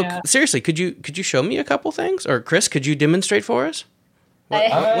 So seriously, could you show me a couple things, or Chris, could you demonstrate for us?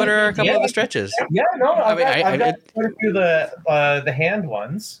 What are a couple of the stretches? Yeah, no, I've got quite a few of the hand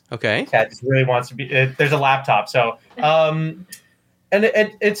ones. Okay. Cat just really wants to be. There's a laptop, so and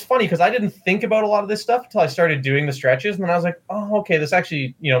it's funny because I didn't think about a lot of this stuff until I started doing the stretches, and then I was like, oh, okay, this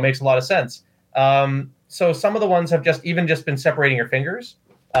actually makes a lot of sense. So some of the ones have just been separating your fingers.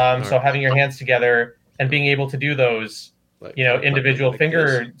 So having your hands together and being able to do those, individual like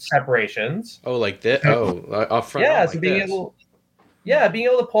finger separations. Oh, like this. Oh, off front. Yeah, so like being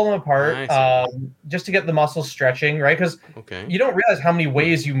able to pull them apart, just to get the muscles stretching, right? Because you don't realize how many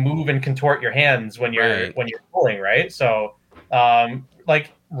ways you move and contort your hands when you're pulling, right? So,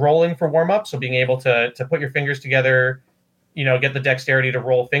 like rolling for warm up, so being able to put your fingers together, get the dexterity to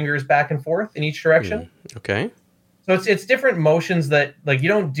roll fingers back and forth in each direction. Okay. So it's different motions that like you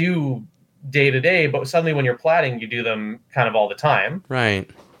don't do day to day, but suddenly when you're plaiting, you do them kind of all the time. Right.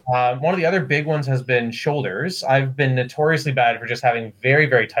 One of the other big ones has been shoulders. I've been notoriously bad for just having very,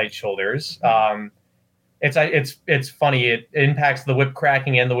 very tight shoulders. It's funny. It impacts the whip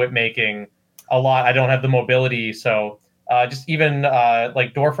cracking and the whip making a lot. I don't have the mobility, so just even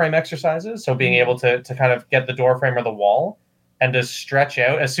like door frame exercises. So being able to kind of get the door frame or the wall and to stretch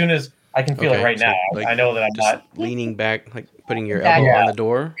out as soon as I can feel it right now. Like, I know that I'm not leaning back, like putting your elbow on the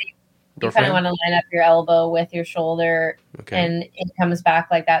door. You kind of want to line up your elbow with your shoulder, and it comes back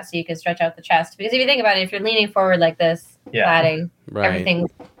like that, so you can stretch out the chest. Because if you think about it, if you're leaning forward like this, plaiting,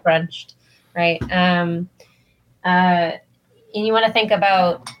 everything's crunched, right? And you want to think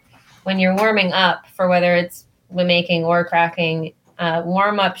about when you're warming up for whether it's whip making or cracking.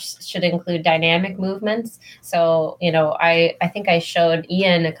 Warm-ups should include dynamic movements. So, I think I showed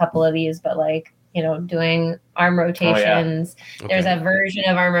Ian a couple of these, but like, doing arm rotations. There's a version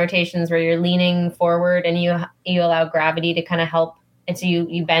of arm rotations where you're leaning forward and you allow gravity to kind of help And so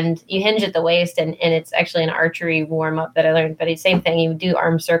you hinge at the waist, and it's actually an archery warm up that I learned. But it's same thing. You do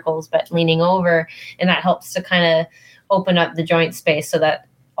arm circles, but leaning over, and that helps to kind of open up the joint space so that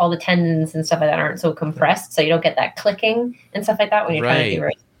all the tendons and stuff like that aren't so compressed, so you don't get that clicking and stuff like that when you're trying to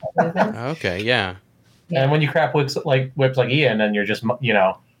do movement. Okay, yeah. And when you crap whips like Ian, and you're just,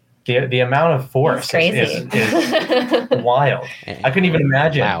 the amount of force is wild. I couldn't even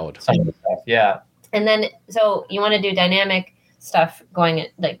imagine. Loud. Some of the stuff. Yeah. And then, so you want to do dynamic stuff going,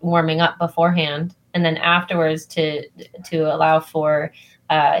 like warming up beforehand, and then afterwards to allow for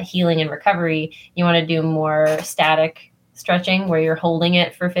healing and recovery, you want to do more static stretching where you're holding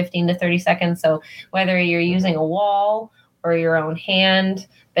it for 15 to 30 seconds. So whether you're using a wall or your own hand,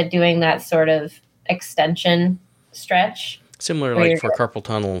 but doing that sort of extension stretch. Similar like for carpal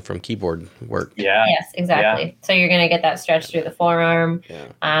tunnel from keyboard work. Yeah. Yes, exactly. Yeah. So you're going to get that stretch through the forearm,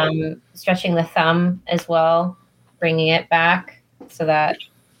 stretching the thumb as well, bringing it back so that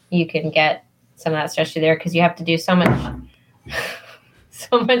you can get some of that stretch through there, because you have to do so much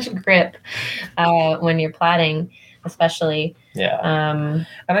grip when you're plaiting, especially. Yeah.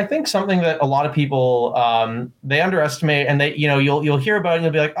 And I think something that a lot of people, they underestimate, and they, you'll hear about it and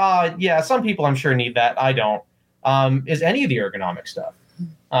you'll be like, yeah, some people I'm sure need that. I don't. Is any of the ergonomic stuff.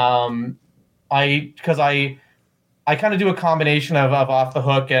 Because I kind of do a combination of off the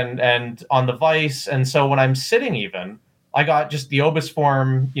hook and on the vise. And so when I'm sitting even, I got just the Obis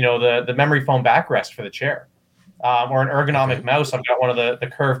form, the memory foam backrest for the chair, or an ergonomic mouse. I've got one of the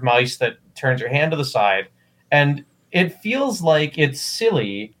curved mice that turns your hand to the side. And it feels like it's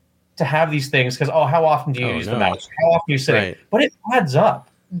silly to have these things because, how often do you use the mouse? How often are you sitting? Right. But it adds up.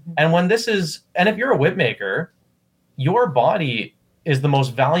 Mm-hmm. And and if you're a whip maker, your body is the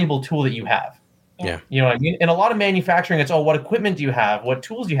most valuable tool that you have. Yeah. You know what I mean? In a lot of manufacturing, it's, what equipment do you have? What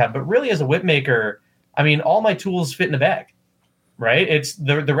tools do you have? But really, as a whip maker, I mean, all my tools fit in a bag, right? It's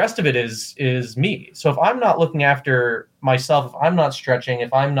the rest of it is me. So if I'm not looking after myself, if I'm not stretching,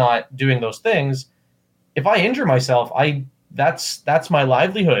 if I'm not doing those things, if I injure myself, that's my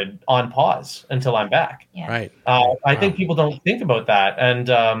livelihood on pause until I'm back. Yeah. Right. I think people don't think about that.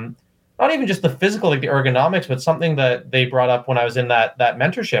 And not even just the physical, like the ergonomics, but something that they brought up when I was in that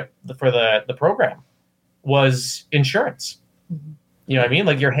mentorship for the program was insurance. Mm-hmm. You know what I mean?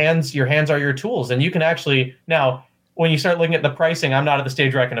 Like your hands are your tools. And you can actually, now, when you start looking at the pricing, I'm not at the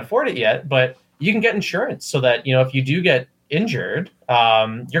stage where I can afford it yet, but you can get insurance so that, if you do get injured,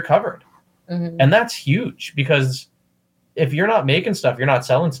 you're covered. Mm-hmm. And that's huge, because if you're not making stuff, you're not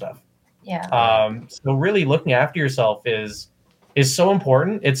selling stuff. Yeah. So really looking after yourself is so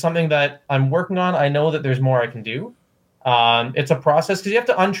important. It's something that I'm working on. I know that there's more I can do. It's a process, because you have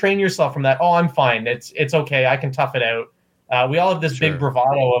to untrain yourself from that. Oh, I'm fine. It's okay. I can tough it out. We all have this big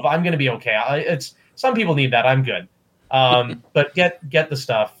bravado of I'm going to be okay. Some people need that. I'm good. But get the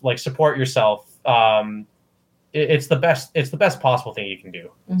stuff, like support yourself. It's the best possible thing you can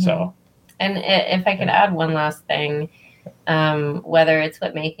do. Mm-hmm. So. And if I could add one last thing, whether it's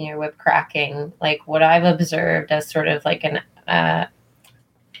whip making or whip cracking, like what I've observed as sort of like an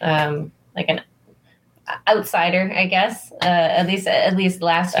outsider, I guess. At least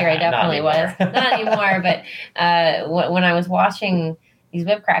last year, I definitely was. Not anymore, but when I was watching these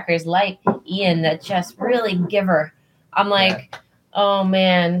whip crackers like Ian, that just really giver, I'm like, oh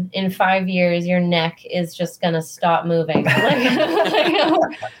man, in 5 years, your neck is just gonna stop moving.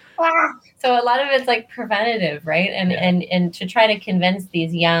 So a lot of it's like preventative, right? And to try to convince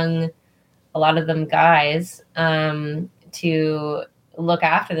these young, a lot of them guys, to look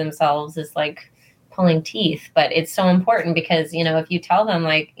after themselves is like pulling teeth. But it's so important because, if you tell them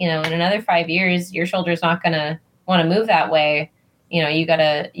like, in another 5 years, your shoulder's not going to want to move that way. You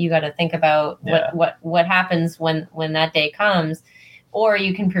gotta think about what happens when that day comes, or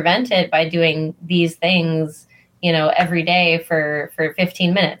you can prevent it by doing these things, every day for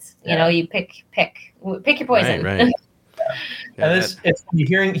 15 minutes. You pick your poison. Right. And it's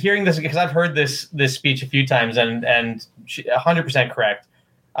hearing this, because I've heard this speech a few times, and 100% correct.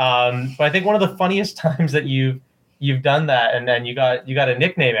 But I think one of the funniest times that you've done that, and then you got a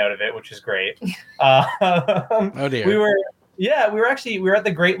nickname out of it, which is great. Oh dear. We were at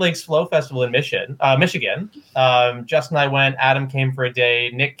the Great Lakes Flow Festival in Michigan. Justin and I went. Adam came for a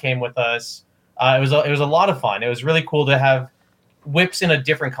day. Nick came with us. It was a lot of fun. It was really cool to have whips in a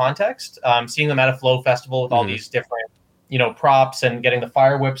different context. Seeing them at a flow festival with all these different, props, and getting the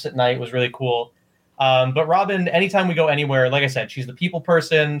fire whips at night was really cool. But Robin, anytime we go anywhere, like I said, she's the people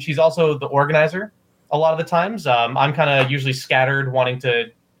person. She's also the organizer a lot of the times. I'm kind of usually scattered, wanting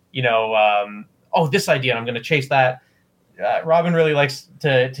to, this idea, and I'm going to chase that. Robin really likes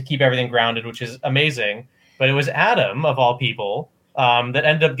to keep everything grounded, which is amazing. But it was Adam, of all people, that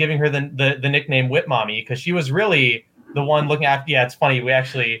ended up giving her the nickname Whip Mommy, because she was really the one looking after. Yeah, it's funny.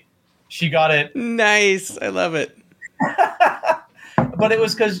 She got it. Nice. I love it. But it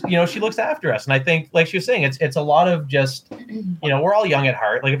was because, she looks after us. And I think, like she was saying, it's a lot of just, we're all young at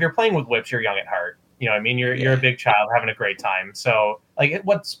heart. Like, if you're playing with whips, you're young at heart. You know what I mean? You're a big child having a great time. So, like,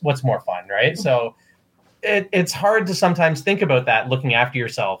 what's more fun, right? So it's hard to sometimes think about that looking after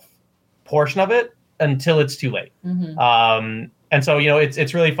yourself portion of it until it's too late. Mm-hmm. And so,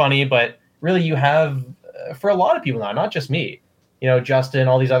 it's really funny, but really you have, for a lot of people now, not just me, Justin,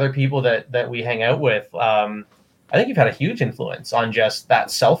 all these other people that we hang out with, I think you've had a huge influence on just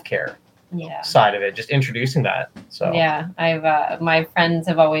that self-care side of it, just introducing that. So yeah, I've my friends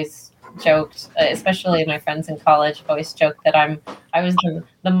have always joked, especially my friends in college, have always joked that I was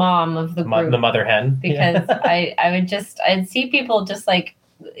the mom of the group, the mother hen, because I'd see people just like,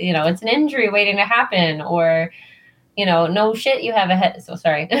 it's an injury waiting to happen, or no shit, you have a head. So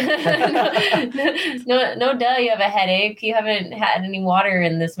sorry. no, duh, you have a headache. You haven't had any water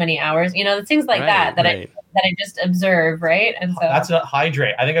in this many hours. Things like that I just observe, right? And so that's a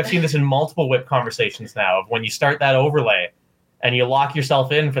hydrate. I think I've seen this in multiple whip conversations now. Of when you start that overlay, and you lock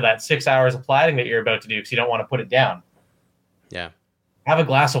yourself in for that 6 hours of plaiting that you're about to do because you don't want to put it down. Yeah. Have a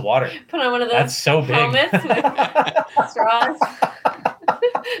glass of water. Put on one of those. That's so big. Helmets with straws.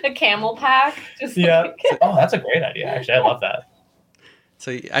 A camel pack. Oh, that's a great idea. Actually, I love that.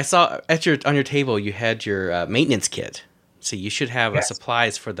 So I saw on your table you had your maintenance kit. So you should have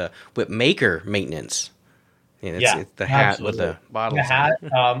supplies for the whip maker maintenance. It's the hat with the bottles. The hat,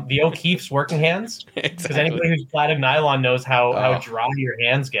 the O'Keefe's working hands. Because anybody who's plaited nylon knows how dry your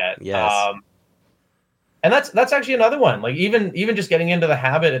hands get. Yes. And that's actually another one. Like even just getting into the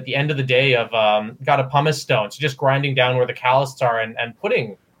habit at the end of the day of got a pumice stone, so just grinding down where the calluses are and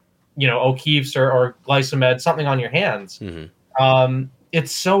putting, O'Keefe's or Glycomed, something on your hands. Mm-hmm.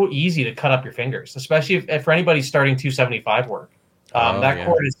 It's so easy to cut up your fingers, especially if for anybody starting 275 work.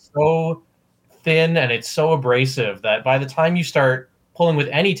 Cord is so thin and it's so abrasive that by the time you start pulling with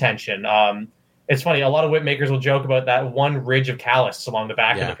any tension, it's funny. A lot of whip makers will joke about that one ridge of callus along the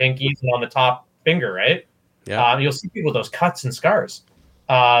back of the pinkies and on the top finger, right? Yeah. You'll see people with those cuts and scars.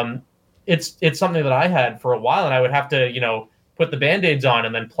 It's something that I had for a while, and I would have to, put the Band-Aids on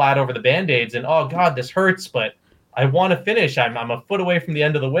and then plait over the Band-Aids, and oh God, this hurts, but I want to finish. I'm a foot away from the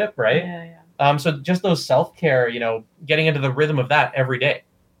end of the whip, right? Yeah. So just those self-care, getting into the rhythm of that every day.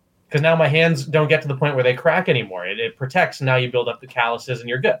 Because now my hands don't get to the point where they crack anymore. It protects, and now you build up the calluses and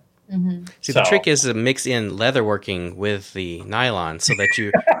you're good. Mm-hmm. See, the trick is to mix in leatherworking with the nylon so that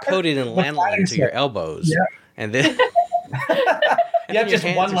you coat it in lanolin to your elbows. Yeah. And then... just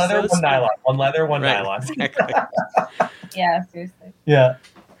one leather, one nylon. One leather, one nylon. Exactly. Yeah, seriously. Yeah.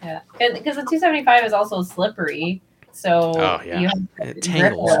 Yeah. Because the 275 is also slippery. So you have to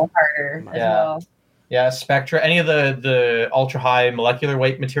grip a little harder as well. Yeah, Spectra, any of the ultra high molecular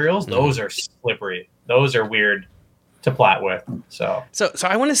weight materials, those are slippery. Those are weird to plait with. So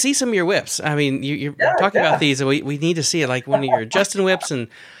I want to see some of your whips. I mean, you're talking about these. We need to see it, like one of your Justin whips, and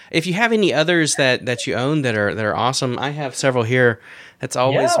if you have any others that you own that are awesome. I have several here. That's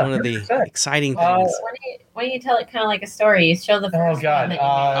always one of the exciting things. Why don't you tell it kind of like a story? You show the first one.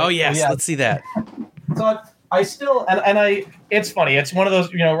 Let's see that. So I still and it's funny. It's one of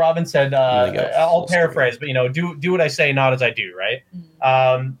those, Robin said, I'll paraphrase, but do what I say, not as I do, right?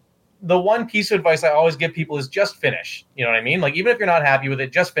 Mm-hmm. The one piece of advice I always give people is just finish. You know what I mean? Like, even if you're not happy with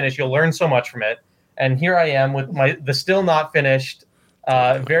it, just finish. You'll learn so much from it. And here I am with the still not finished,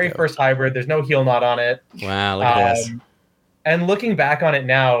 first hybrid. There's no heel knot on it. Wow, look at this. And looking back on it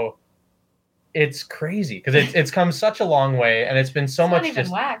now, it's crazy because it's come such a long way, and it's been so much not even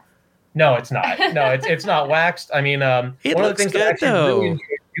waxed. No, it's not. No, it's not waxed. I mean, one of the things that I actually really enjoy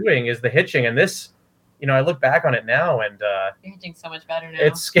doing is the hitching, and this, I look back on it now, and you're hitching so much better now.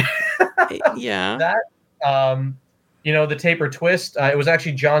 It's that the taper twist. It was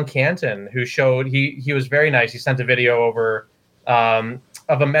actually John Canton who showed. He was very nice. He sent a video over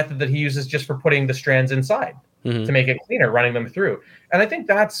of a method that he uses just for putting the strands inside to make it cleaner, running them through. And I think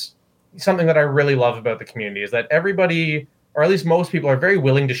that's something that I really love about the community is that everybody, or at least most people, are very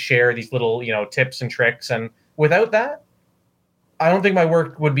willing to share these little, tips and tricks. And without that, I don't think my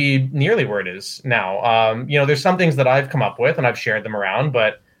work would be nearly where it is now. There's some things that I've come up with and I've shared them around,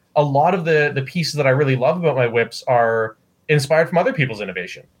 but a lot of the pieces that I really love about my whips are inspired from other people's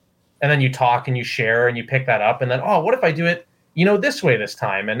innovation. And then you talk and you share and you pick that up. And then, what if I do it, this way this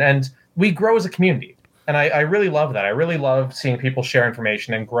time? And we grow as a community. And I really love that. I really love seeing people share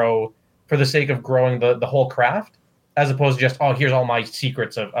information and grow for the sake of growing the whole craft, as opposed to just, here's all my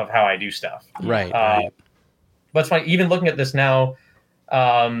secrets of how I do stuff. Right. But it's funny, even looking at this now,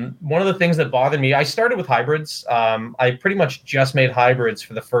 one of the things that bothered me, I started with hybrids. I pretty much just made hybrids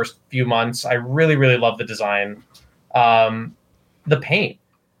for the first few months. I really, really love the design. The paint.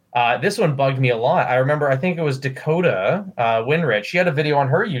 This one bugged me a lot. I remember, I think it was Dakota Winrich. She had a video on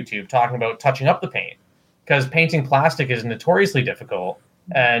her YouTube talking about touching up the paint, because painting plastic is notoriously difficult.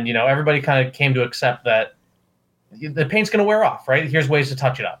 And, everybody kind of came to accept that the paint's going to wear off, right? Here's ways to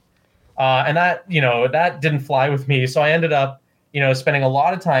touch it up. And that, that didn't fly with me. So I ended up, spending a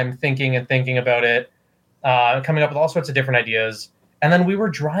lot of time thinking about it, coming up with all sorts of different ideas. And then we were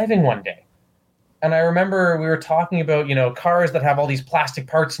driving one day. And I remember we were talking about, cars that have all these plastic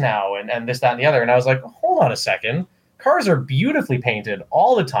parts now and this, that, and the other. And I was like, hold on a second. Cars are beautifully painted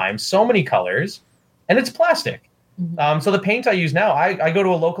all the time, so many colors, and it's plastic. Mm-hmm. So the paint I use now, I go to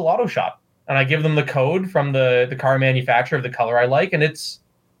a local auto shop and I give them the code from the car manufacturer of the color I like, and it's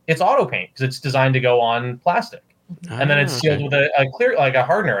auto paint because it's designed to go on plastic. And then it's sealed with a clear, like a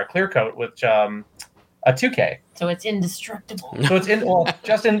hardener, a clear coat with a 2K. So it's indestructible. So it's in. Well,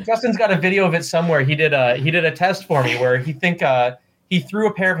 Justin's got a video of it somewhere. He did a test for me where he threw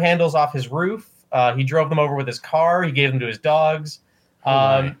a pair of handles off his roof. He drove them over with his car. He gave them to his dogs.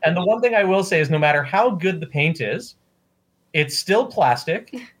 And the one thing I will say is, no matter how good the paint is, it's still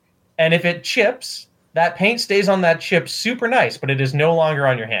plastic. And if it chips, that paint stays on that chip super nice, but it is no longer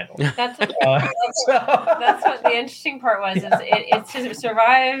on your handle. That's what the interesting part was. Is it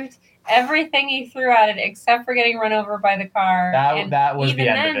survived everything he threw at it except for getting run over by the car. That was even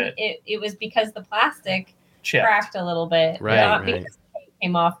the end then, of it. It was because the plastic chipped, cracked a little bit, not because it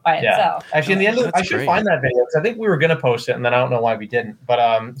came off by yeah. itself. Actually, in the end, I should find that video because I think we were going to post it, and then I don't know why we didn't.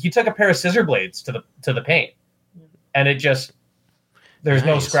 But he took a pair of scissor blades to the paint, and it just there's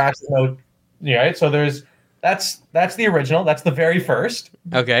no scratches, no. Right, so that's the original. That's the very first.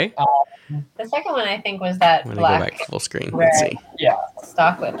 Okay. The second one, I think, was that I'm black. Go back full screen. Let's see. Yeah.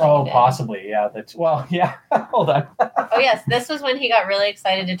 Stock whip. Oh, possibly. Yeah. Yeah. Hold on. Oh yes, this was when he got really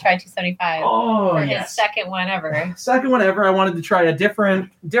excited to try 275. Oh, for his second one ever. Second one ever. I wanted to try a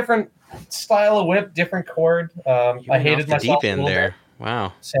different style of whip, different cord. I hated myself deep in there. Bit.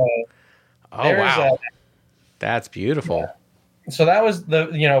 Wow. So. Wow. That's beautiful. Yeah. So that was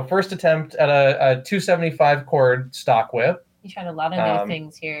the first attempt at a 275 cord stock whip. You tried a lot of new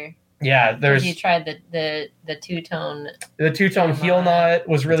things here. Yeah, you tried the two-tone. The two-tone heel knot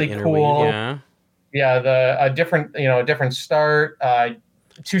was really cool. Yeah, a different start.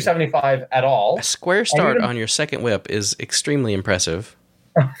 275 at all. A square start on your second whip is extremely impressive.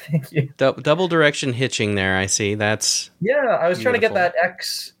 Oh, thank you. Double direction hitching there. I see. That's I was trying to get that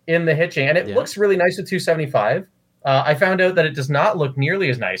X in the hitching, and it looks really nice with 275. I found out that it does not look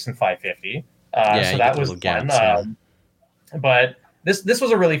nearly as nice in 550. So that was fun. But this was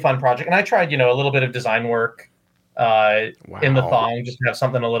a really fun project, and I tried a little bit of design work in the thong just to have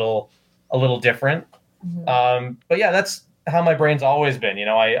something a little different. Mm-hmm. But yeah, that's how my brain's always been.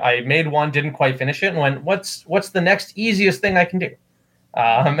 I made one, didn't quite finish it, and went, what's the next easiest thing I can do?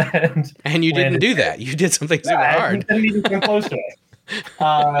 And you didn't do that. You did something super hard. I didn't even come close to it.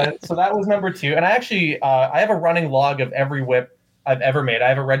 So that was number 2. And I actually I have a running log of every whip I've ever made. I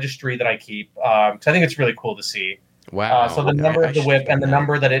have a registry that I keep. So I think it's really cool to see. Wow. So the number of the whip and the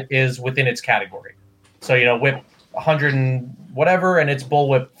number that it is within its category. So, whip 100 and whatever, and it's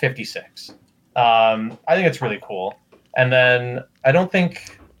bullwhip 56. I think it's really cool. And then I don't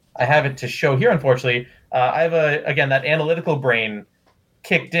think I have it to show here, unfortunately. I have that analytical brain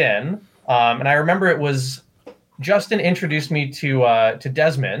kicked in. And I remember it was Justin introduced me to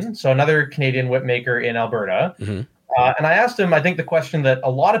Desmond, so another Canadian whip maker in Alberta. Mm-hmm. And I asked him, I think the question that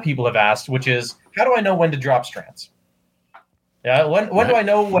a lot of people have asked, which is, how do I know when to drop strands? Yeah, when do I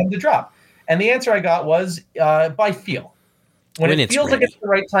know when to drop? And the answer I got was by feel. When it feels like it's the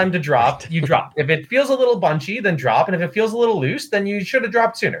right time to drop, you drop. If it feels a little bunchy, then drop. And if it feels a little loose, then you should have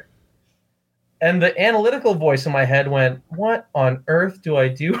dropped sooner. And the analytical voice in my head went, what on earth do I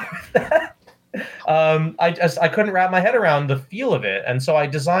do with that? I couldn't wrap my head around the feel of it. And so I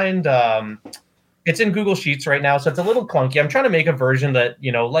designed, it's in Google Sheets right now, so it's a little clunky. I'm trying to make a version that,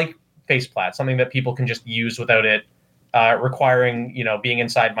 like Faceplat, something that people can just use without it requiring, being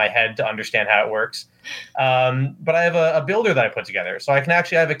inside my head to understand how it works. But I have a builder that I put together. So I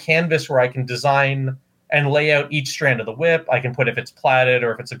have a canvas where I can design and lay out each strand of the whip. I can put if it's plaited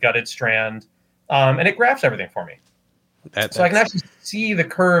or if it's a gutted strand. And it graphs everything for me. So I can actually see the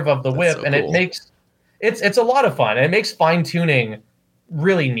curve of the whip, and cool. It makes it's a lot of fun. And it makes fine tuning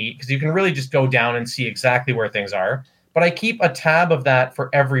really neat because you can really just go down and see exactly where things are. But I keep a tab of that for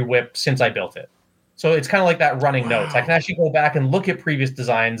every whip since I built it. So it's kind of like that running notes. I can actually go back and look at previous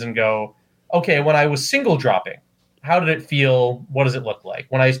designs and go, okay, when I was single dropping, how did it feel? What does it look like?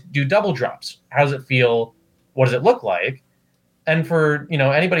 When I do double drops, how does it feel? What does it look like? And for,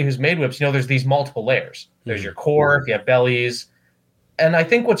 anybody who's made whips, there's these multiple layers. There's your core, if you have bellies. And I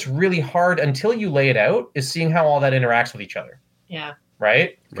think what's really hard until you lay it out is seeing how all that interacts with each other. Yeah.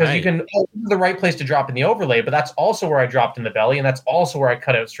 Right? Because you can, this is the right place to drop in the overlay, but that's also where I dropped in the belly, and that's also where I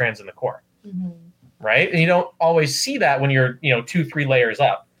cut out strands in the core. Mm-hmm. Right? And you don't always see that when you're, 2-3 layers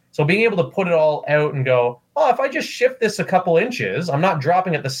up. So being able to put it all out and go, oh, if I just shift this a couple inches, I'm not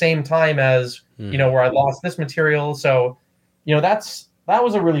dropping at the same time as, where I lost this material. So, that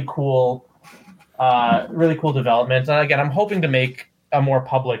was a really cool development. And again, I'm hoping to make a more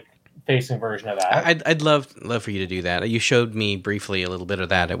public facing version of that. I'd love for you to do that. You showed me briefly a little bit of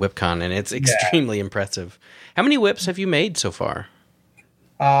that at WhipCon, and it's extremely impressive. How many whips have you made so far?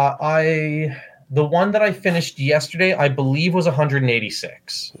 The one that I finished yesterday, I believe, was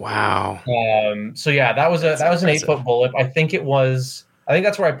 186. Wow. So yeah, that was an 8-foot bull whip. I think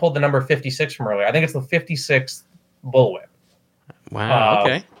that's where I pulled the number 56 from earlier. I think it's the 56th bull whip. Wow.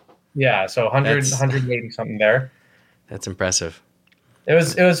 Okay. Yeah. So 180 something there. That's impressive. It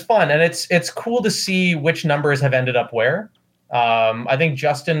was fun, and it's cool to see which numbers have ended up where. I think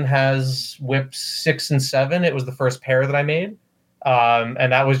Justin has whips 6 and 7. It was the first pair that I made.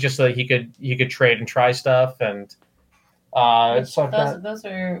 And that was just so that he could trade and try stuff, and those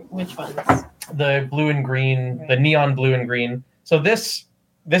are which ones? The blue and green, right. The neon blue and green. So this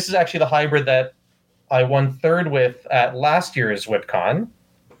is actually the hybrid that I won 3rd with at last year's WhipCon.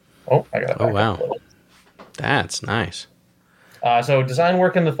 Oh, I got it. Oh wow, that's nice. So design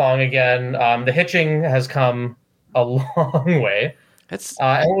work in the thong again. The hitching has come a long way. That's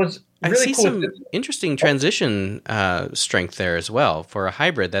and it was. Really I see cool. some interesting transition strength there as well for a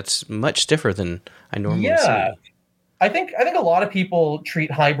hybrid. That's much stiffer than I normally see. I think a lot of people treat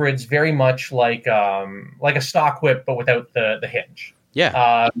hybrids very much like a stock whip, but without the hinge.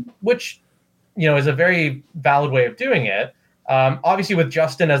 Yeah. Which is a very valid way of doing it. Obviously, with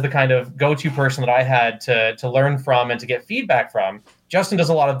Justin as the kind of go-to person that I had to learn from and to get feedback from, Justin does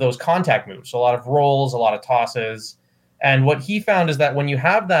a lot of those contact moves, a lot of rolls, a lot of tosses. And what he found is that when you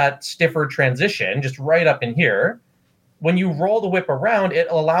have that stiffer transition, just right up in here, when you roll the whip around, it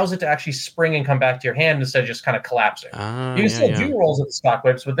allows it to actually spring and come back to your hand instead of just kind of collapsing. You can still do rolls with the stock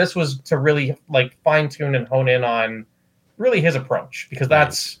whips, but this was to really fine tune and hone in on really his approach, because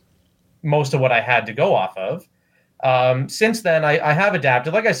that's most of what I had to go off of. Since then, I have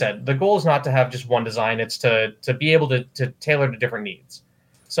adapted. Like I said, the goal is not to have just one design. It's to be able to tailor to different needs.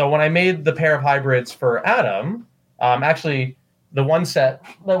 So when I made the pair of hybrids for Adam, actually, the one set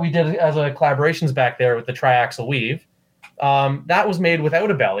that we did as a collaborations back there with the triaxle weave, that was made without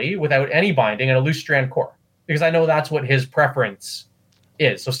a belly, without any binding, and a loose strand core, because I know that's what his preference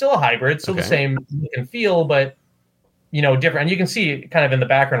is. So still a hybrid, still the same look and feel, but different. And you can see kind of in the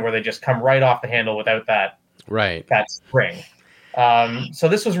background where they just come right off the handle without that spring. So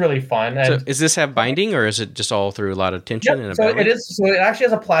this was really fun. And so, does this have binding, or is it just all through a lot of tension? Yep, so it is. So it actually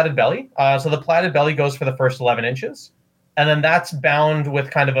has a plaited belly. So the plaited belly goes for the first 11 inches, and then that's bound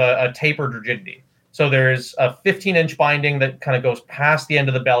with kind of a tapered rigidity. So there's a 15-inch binding that kind of goes past the end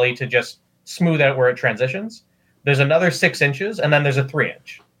of the belly to just smooth out where it transitions. There's another 6 inches, and then there's a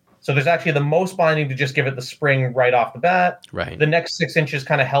 3-inch. So there's actually the most binding to just give it the spring right off the bat. Right. The next 6 inches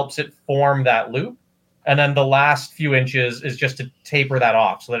kind of helps it form that loop. And then the last few inches is just to taper that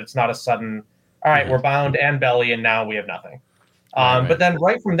off so that it's not a sudden, all right, we're bound and belly, and now we have nothing. But then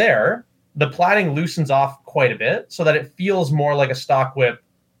right from there, the plaiting loosens off quite a bit so that it feels more like a stock whip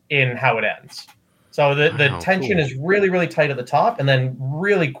in how it ends. So the tension is really, really tight at the top and then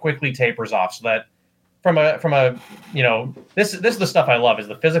really quickly tapers off, so that from a this is the stuff I love, is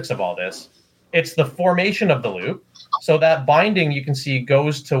the physics of all this. It's the formation of the loop. So that binding, you can see,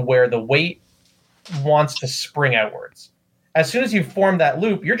 goes to where the weight wants to spring outwards. As soon as you form that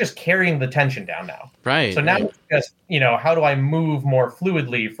loop, you're just carrying the tension down now. Right. So now it's just, how do I move more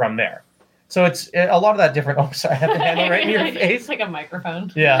fluidly from there? So it's a lot of that different. Oh, sorry, I have the handle right in your face. It's like a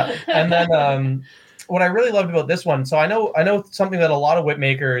microphone. Yeah. And then what I really loved about this one, so I know something that a lot of whip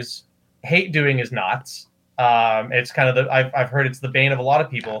makers hate doing is knots. It's kind of I've heard it's the bane of a lot of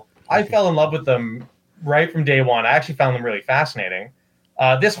people. I fell in love with them right from day one. I actually found them really fascinating.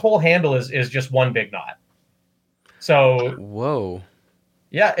 This whole handle is just one big knot. So whoa,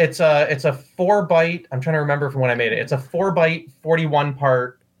 yeah, it's a 4-bite. I'm trying to remember from when I made it. It's a 4-bite, 41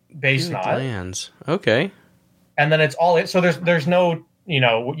 part base knot. Lands. Okay. And then it's all in. So there's no,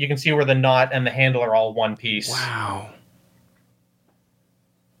 you can see where the knot and the handle are all one piece. Wow.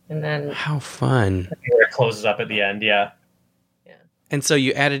 And then how fun. Where it closes up at the end. Yeah. And so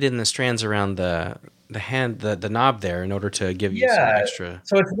you added in the strands around the knob there in order to give you some extra.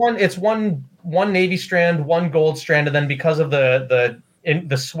 So it's one navy strand, one gold strand, and then because of the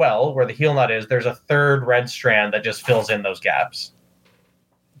swell where the heel nut is, there's a third red strand that just fills in those gaps.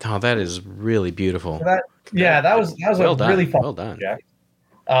 Oh, that is really beautiful. So that was well a done. really fun Well done. project.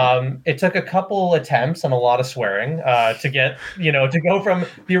 It took a couple attempts and a lot of swearing to get to go from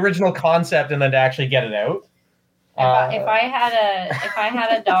the original concept and then to actually get it out. If I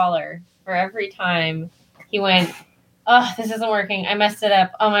had a dollar for every time he went, oh, this isn't working, I messed it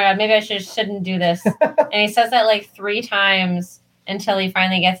up, oh my god, maybe I shouldn't do this, and he says that like 3 times until he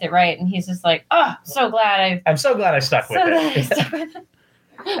finally gets it right, and he's just like, oh, I'm so glad I stuck with it.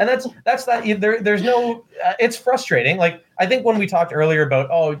 And that's that. There's no. It's frustrating. Like I think when we talked earlier about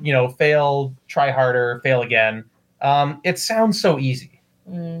fail, try harder, fail again. It sounds so easy,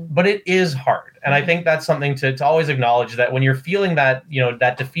 but it is hard. And I think that's something to always acknowledge, that when you're feeling that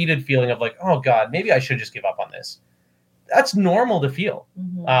that defeated feeling of like, oh God, maybe I should just give up on this. That's normal to feel.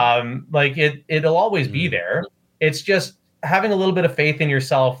 Like it'll always be there. It's just having a little bit of faith in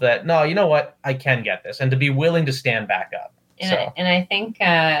yourself that no, you know what, I can get this, and to be willing to stand back up. And I think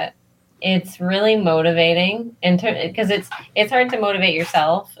it's really motivating, because it's hard to motivate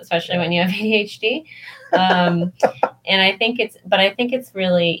yourself, especially when you have ADHD. And I think it's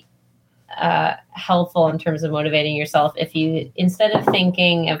really helpful in terms of motivating yourself if you, instead of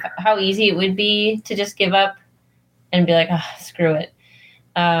thinking of how easy it would be to just give up and be like, oh, screw it,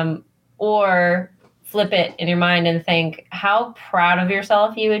 or flip it in your mind and think how proud of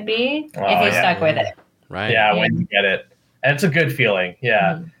yourself you would be if you stuck with it. Right. Yeah, when you get it. And it's a good feeling.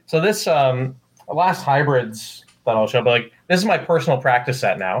 Yeah. Mm-hmm. So this last hybrids that I'll show, but like this is my personal practice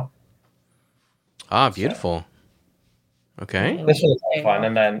set now. Ah, beautiful. Okay. This was fun.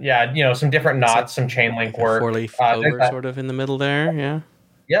 And then some different knots, some chain link work. 4-leaf clover sort of in the middle there, yeah.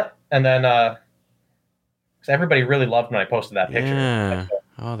 Yep. And then because everybody really loved when I posted that picture. Yeah.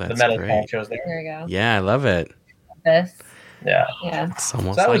 Oh, that's the metal great. Shows there. There we go. Yeah, I love it. This. Yeah. Yeah. It's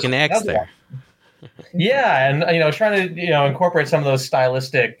almost like an X there. Yeah, and trying to incorporate some of those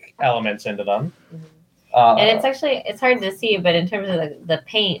stylistic elements into them. And it's hard to see, but in terms of the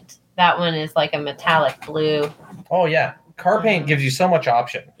paint, that one is like a metallic blue. Oh yeah, car paint gives you so much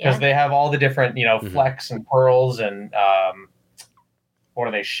option because they have all the different flecks and pearls and what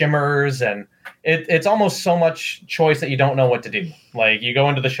are they, shimmers, and it's almost so much choice that you don't know what to do. Like you go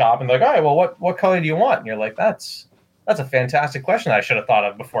into the shop and they're like, all right, well, what color do you want? And you're like, That's a fantastic question I should have thought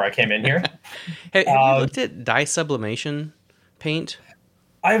of before I came in here. Have you looked at dye sublimation paint?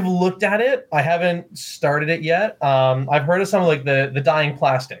 I've looked at it. I haven't started it yet. I've heard of some of like the dyeing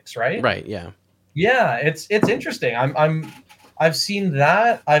plastics, right? Right. Yeah. Yeah, it's interesting. I've seen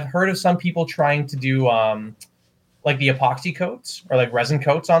that. I've heard of some people trying to do like the epoxy coats or like resin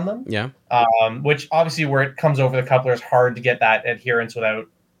coats on them. Yeah. Which obviously where it comes over the coupler is hard to get that adherence without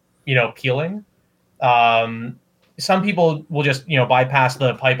peeling. Some people will just, bypass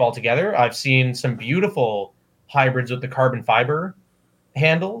the pipe altogether. I've seen some beautiful hybrids with the carbon fiber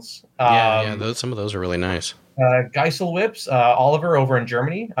handles. Some of those are really nice. Geisel whips, Oliver over in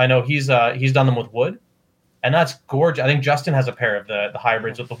Germany. I know he's done them with wood, and that's gorgeous. I think Justin has a pair of the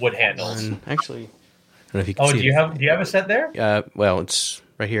hybrids with the wood handles. Actually, I don't know if you can see. Do you have a set there? Well, it's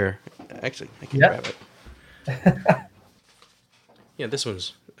right here. Actually, I can grab it. Yeah, this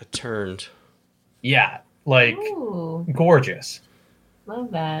one's turned. Yeah. Like, ooh, gorgeous.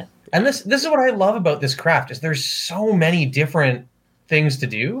 Love that. And this is what I love about this craft is there's so many different things to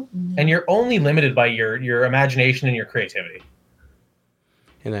do, and you're only limited by your imagination and your creativity.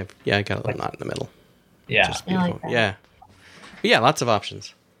 And I got a little knot in the middle. Yeah. I like that. Yeah. But yeah, lots of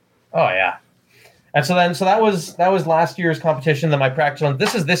options. Oh yeah. And so that was last year's competition. Then my practice one.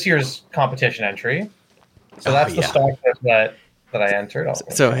 This is this year's competition entry. So that's the stock that I entered.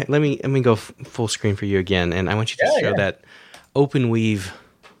 So let me go full screen for you again, and I want you to show that open weave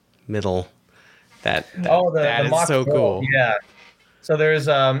middle. That is so cool. Yeah. So there's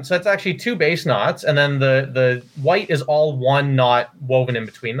so it's actually 2 base knots, and then the white is all one knot woven in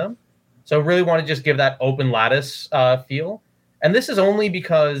between them. So really want to just give that open lattice feel. And this is only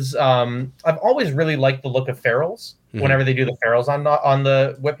because I've always really liked the look of ferrules whenever they do the ferrules on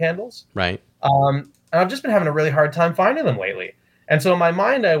the whip handles. Right. And I've just been having a really hard time finding them lately. And so in my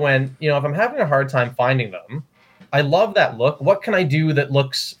mind, I went, if I'm having a hard time finding them, I love that look. What can I do that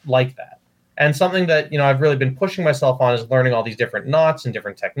looks like that? And something that, I've really been pushing myself on is learning all these different knots and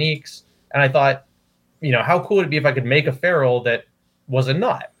different techniques. And I thought, how cool would it be if I could make a ferrule that was a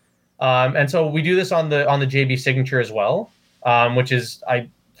knot? And so we do this on the JB signature as well, which is, I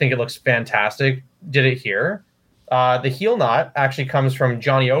think it looks fantastic. Did it here. The heel knot actually comes from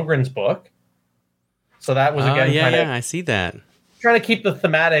Johnny Ogren's book. So that was again kind of I see that. trying to keep the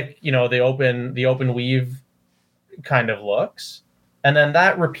thematic, the open weave kind of looks, and then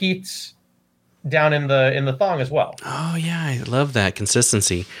that repeats down in the thong as well. Oh yeah, I love that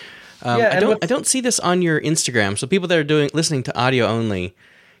consistency. Yeah, I don't see this on your Instagram, so people that are listening to audio only,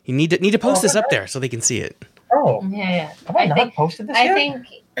 you need to post this up there so they can see it. Oh, Yeah. have I not posted this yet? I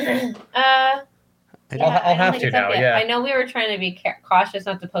think. I'll have to now. Yeah, I know we were trying to be cautious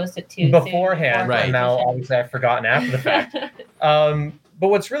not to post it too beforehand, soon right? And now obviously I've forgotten after the fact. But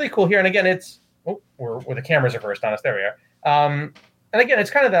what's really cool here, and again, it's where the cameras are first on us. There we are. And again,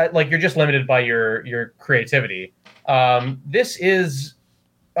 it's kind of that, like, you're just limited by your creativity. This is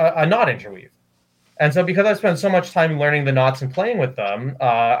a knot interweave. And so because I spent so much time learning the knots and playing with them,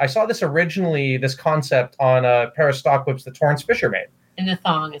 I saw this concept on a pair of stock whips that Torrance Fisher made. In the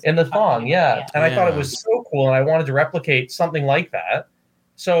thong. Yeah. And I thought it was so cool, and I wanted to replicate something like that.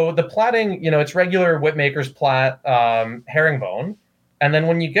 So the plaiting, it's regular whipmaker's plait herringbone. And then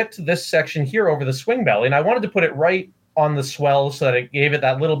when you get to this section here over the swing belly, and I wanted to put it right on the swell so that it gave it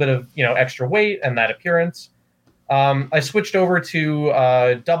that little bit of, extra weight and that appearance. I switched over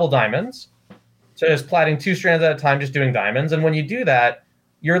to double diamonds. So just plaiting 2 strands at a time, just doing diamonds. And when you do that,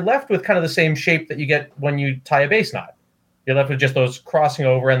 you're left with kind of the same shape that you get when you tie a base knot. You're left with just those crossing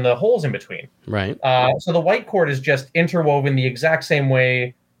over and the holes in between. Right. So the white cord is just interwoven the exact same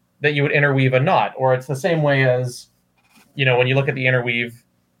way that you would interweave a knot, or it's the same way as, when you look at the interweave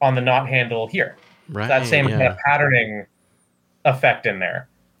on the knot handle here. Right. That same kind of patterning effect in there.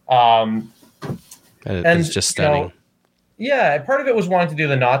 It's just stunning. Yeah, part of it was wanting to do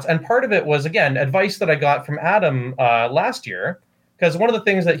the knots, and part of it was, again, advice that I got from Adam last year, because one of the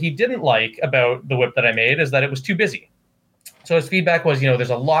things that he didn't like about the whip that I made is that it was too busy. So his feedback was,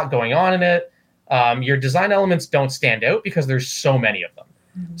 there's a lot going on in it. Your design elements don't stand out because there's so many of them.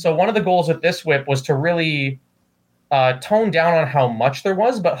 Mm-hmm. So one of the goals with this whip was to really tone down on how much there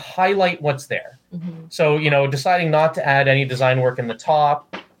was, but highlight what's there. Mm-hmm. So, deciding not to add any design work in the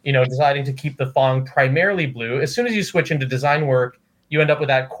top, deciding to keep the thong primarily blue. As soon as you switch into design work, you end up with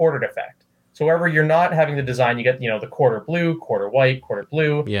that quartered effect. So wherever you're not having the design, you get, the quarter blue, quarter white, quarter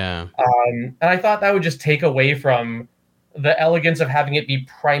blue. Yeah. And I thought that would just take away from the elegance of having it be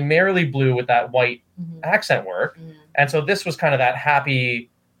primarily blue with that white accent work. Mm-hmm. And so this was kind of that happy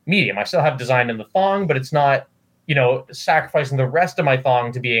medium. I still have design in the thong, but it's not, sacrificing the rest of my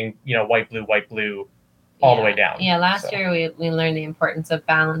thong to being, white, blue, all the way down. Yeah, last year we learned the importance of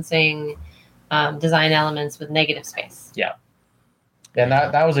balancing design elements with negative space. Yeah. And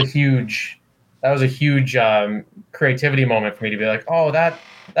that was a huge creativity moment for me to be like, oh, that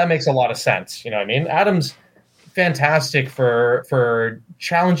makes a lot of sense. You know what I mean? Adam's fantastic for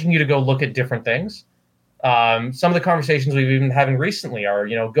challenging you to go look at different things. Some of the conversations we've been having recently are,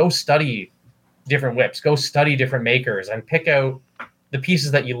 go study different whips, go study different makers, and pick out the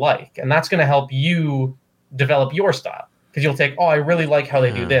pieces that you like. And that's going to help you develop your style, because you'll take, I really like how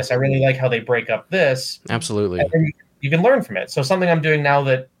they do this. I really like how they break up this. Absolutely. And then you can learn from it. So something I'm doing now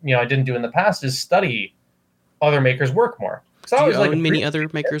that, I didn't do in the past is study other makers' work more. Do you own many other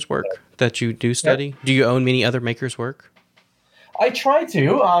makers' work that you do study? Yeah. Do you own many other makers' work? I try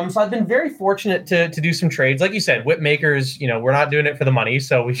to. So I've been very fortunate to do some trades. Like you said, whip makers, we're not doing it for the money,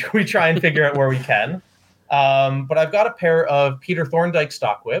 so we try and figure out where we can. But I've got a pair of Peter Thorndike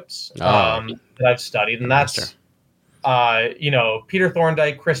stock whips that I've studied, and that's, Peter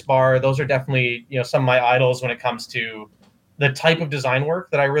Thorndike, Chris Barr, those are definitely, some of my idols when it comes to the type of design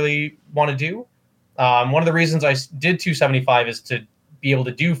work that I really want to do. One of the reasons I did 275 is to be able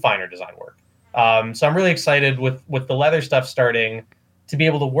to do finer design work. So I'm really excited with the leather stuff starting to be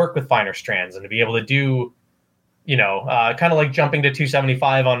able to work with finer strands and to be able to do, kind of like jumping to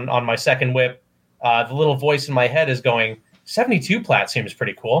 275 on my second whip. The little voice in my head is going, 72 plait seems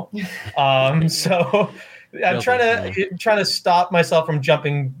pretty cool. So I'm trying to stop myself from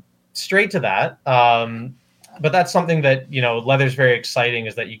jumping straight to that. But that's something that, leather's very exciting,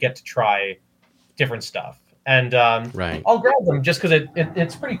 is that you get to try different stuff. And right. I'll grab them just because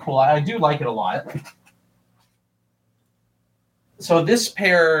it's pretty cool. I do like it a lot. So this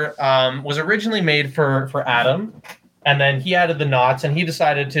pair was originally made for Adam, and then he added the knots, and he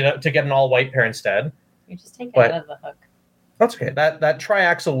decided to get an all-white pair instead. You just take it out of the hook. That's okay. That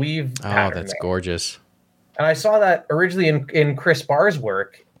triaxle weave pattern. Oh, that's gorgeous. And I saw that originally in Chris Barr's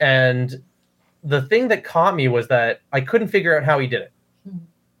work, and the thing that caught me was that I couldn't figure out how he did it.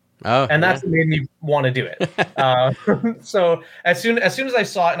 Oh, and that's what made me want to do it. So as soon as I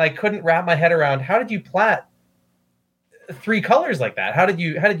saw it, and I couldn't wrap my head around, how did you plait 3 colors like that? How did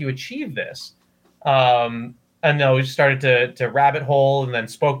you achieve this? and then we started to rabbit hole, and then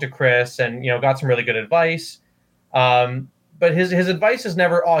spoke to Chris, and got some really good advice. But his advice is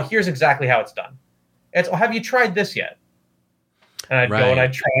never, oh, here's exactly how it's done. It's, oh, have you tried this yet? And I'd go and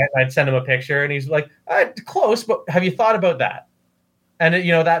I'd try it, and I'd send him a picture, and he's like, close, but have you thought about that? And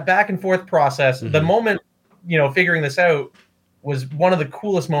that back and forth process, the moment figuring this out was one of the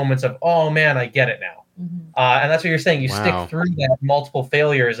coolest moments of, oh man, I get it now. And that's what you're saying. You stick through that multiple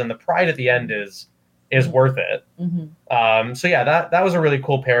failures, and the pride at the end is worth it. So yeah, that was a really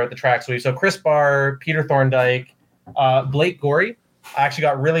cool pair at the track. So Chris Barr, Peter Thorndike, Blake Gorey. I actually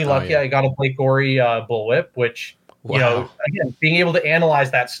got really lucky. I got a Blake Gorey bullwhip, which again, being able to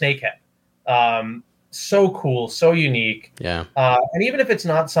analyze that snakehead, so cool, so unique. Yeah. And even if it's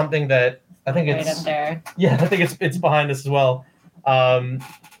not something that I think it's right up there. Yeah, I think it's behind us as well.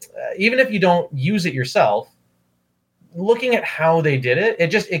 Even if you don't use it yourself, looking at how they did it,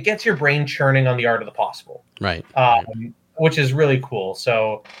 it gets your brain churning on the art of the possible. Right. Which is really cool.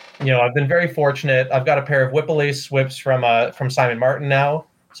 So, I've been very fortunate. I've got a pair of Whipple-Ace whips from Simon Martin now.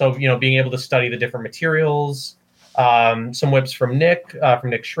 So, being able to study the different materials. Some whips from Nick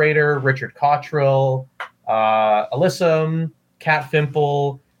Schrader, Richard Cottrell, Alyssum, Kat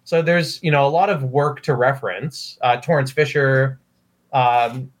Fimple. So there's, a lot of work to reference. Torrance Fisher.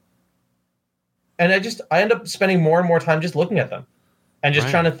 And I end up spending more and more time just looking at them and just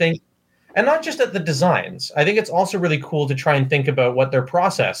trying to think, and not just at the designs. I think it's also really cool to try and think about what their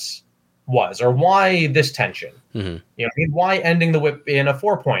process was, or why this tension. Why ending the whip in a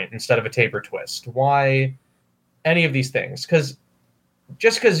 4-point instead of a taper twist? Why any of these things? Because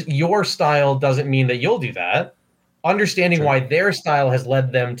your style doesn't mean that you'll do that. Understanding why their style has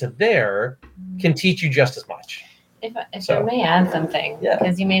led them to there can teach you just as much. If I may add something,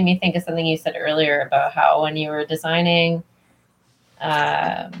 because you made me think of something you said earlier about how when you were designing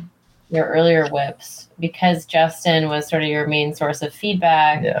your earlier whips, because Justin was sort of your main source of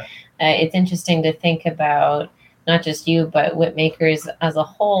feedback, it's interesting to think about not just you, but whip makers as a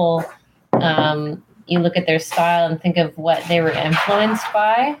whole. You look at their style and think of what they were influenced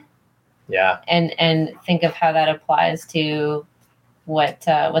by. Yeah. And think of how that applies to what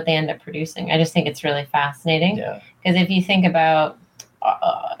they end up producing. I just think it's really fascinating. Yeah. Because if you think about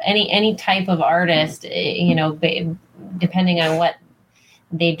any type of artist, depending on what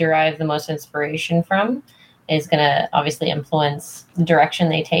they derive the most inspiration from, is going to obviously influence the direction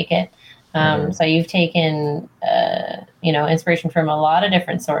they take it. So you've taken, inspiration from a lot of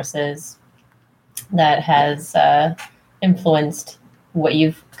different sources that has influenced what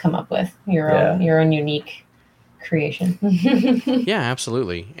you've come up with, your own unique creation. Yeah,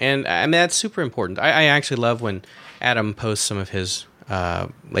 absolutely. And I mean, that's super important. I actually love when Adam posts some of his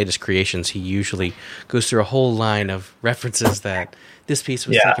latest creations. He usually goes through a whole line of references that this piece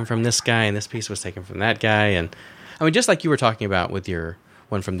was taken from this guy and this piece was taken from that guy. And I mean, just like you were talking about with your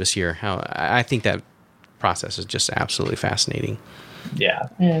one from this year, how I think that process is just absolutely fascinating. Yeah.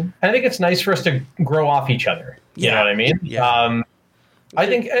 I think it's nice for us to grow off each other. You know what I mean? Yeah. I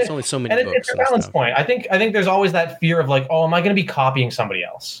think it's only so many books. It's a balance point. I think there's always that fear of like, oh, am I going to be copying somebody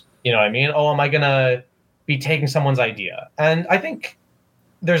else? You know what I mean? Oh, am I going to be taking someone's idea? And I think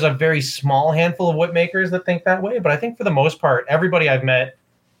there's a very small handful of whip makers that think that way. But I think for the most part, everybody I've met,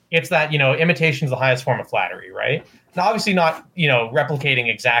 it's that, imitation is the highest form of flattery, right? Now, obviously not, replicating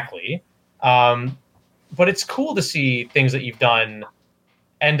exactly. But it's cool to see things that you've done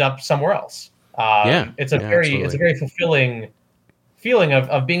end up somewhere else. It's a very fulfilling feeling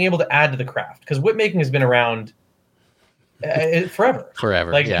of being able to add to the craft, because whip making has been around forever.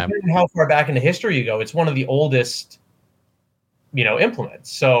 Like, depending on how far back into history you go, it's one of the oldest,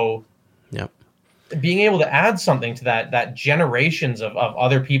 implements. So being able to add something to that generations of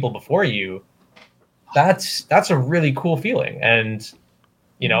other people before you, that's a really cool feeling. And,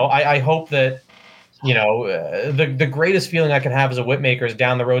 I hope that, the greatest feeling I can have as a whip maker is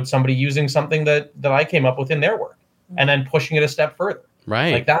down the road somebody using something that I came up with in their work and then pushing it a step further.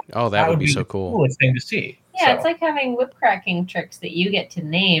 Right. Like that. Oh, that would be so cool. The coolest thing to see. Yeah, it's like having whip cracking tricks that you get to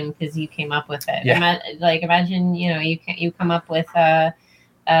name because you came up with it. Yeah. Imagine, you come up with a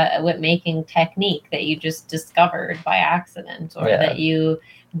whip making technique that you just discovered by accident, or that you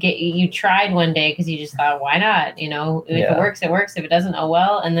tried one day because you just thought, why not? If it works, it works. If it doesn't, oh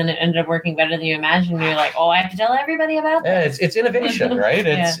well. And then it ended up working better than you imagined. You're like, oh, I have to tell everybody about this. Yeah, it's innovation, right?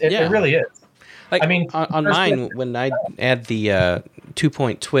 It really is. Like, I mean, on mine, when I add the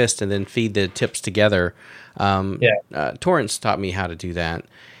 2-point twist and then feed the tips together, Torrance taught me how to do that.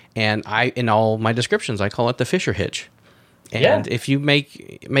 And in all my descriptions, I call it the Fisher hitch. And if you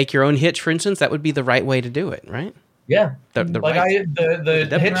make your own hitch, for instance, that would be the right way to do it, right? Yeah. The like right.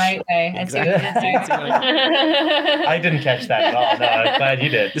 the hitch. Right way. I see what you did there. I didn't catch that at all. No, I'm glad you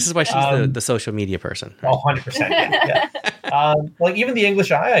did. This is why she's the social media person. Right? 100%. Yeah. Like even the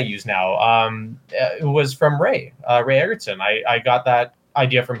English I use now it was from Ray Egerton. I got that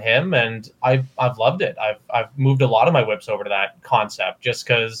idea from him, and I've loved it. I've moved a lot of my whips over to that concept just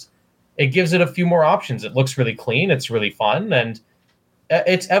because it gives it a few more options. It looks really clean. It's really fun, and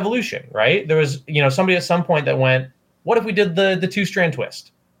it's evolution, right? There was somebody at some point that went, what if we did the 2-strand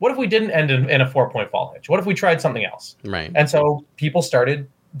twist? What if we didn't end in a 4-point fall hitch? What if we tried something else? Right. And so people started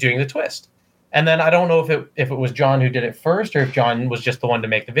doing the twist. And then I don't know if it was John who did it first or if John was just the one to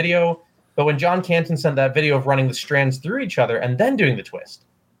make the video. But when John Canton sent that video of running the strands through each other and then doing the twist,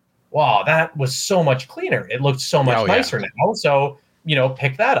 wow, that was so much cleaner. It looked so much nicer now. So,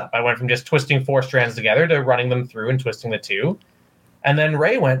 pick that up. I went from just twisting 4 strands together to running them through and twisting the 2. And then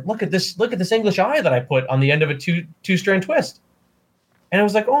Ray went, look at this English eye that I put on the end of a 2-strand twist. And it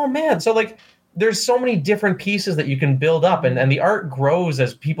was like, oh man. So like there's so many different pieces that you can build up, and the art grows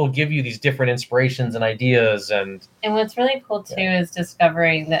as people give you these different inspirations and ideas. And what's really cool too is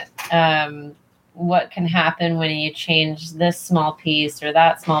discovering that what can happen when you change this small piece or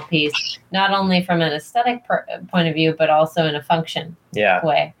that small piece, not only from an aesthetic point of view, but also in a function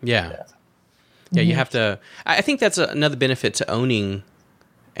way. Yeah. Yeah, you have to. I think that's another benefit to owning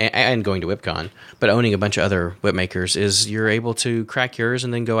and going to WhipCon, but owning a bunch of other whip makers is you're able to crack yours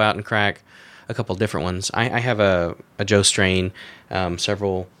and then go out and crack a couple different ones. I have a Joe Strain, a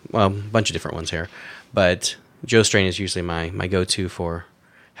bunch of different ones here, but Joe Strain is usually my go-to for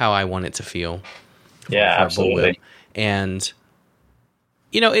how I want it to feel. For absolutely. Bullwhip. And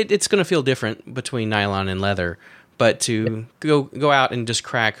it's going to feel different between nylon and leather, but to go out and just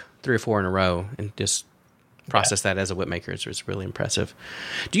crack 3 or 4 in a row and just process that as a whip maker is really impressive.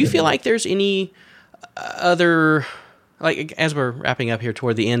 Do you feel like there's any other, like as we're wrapping up here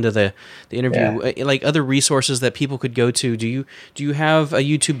toward the end of the interview, like other resources that people could go to? Do you have a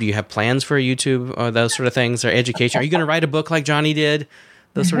YouTube? Do you have plans for a YouTube or those sort of things, or education? Are you going to write a book like Johnny did?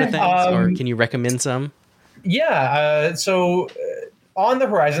 Those sort of things, or can you recommend some? Yeah. So on the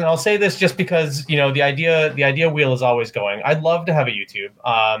horizon, I'll say this just because, the idea wheel is always going. I'd love to have a YouTube.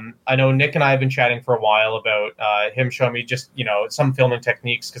 I know Nick and I have been chatting for a while about him showing me just, some filming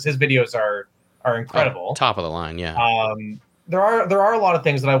techniques, because his videos are incredible. Top of the line. Yeah. There are a lot of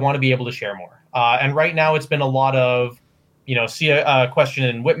things that I want to be able to share more. And right now it's been a lot of, see a question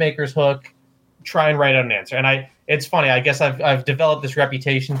in Whipmaker's Hook, try and write out an answer. And it's funny, I guess I've developed this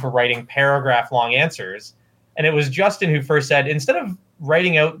reputation for writing paragraph long answers. And it was Justin who first said, instead of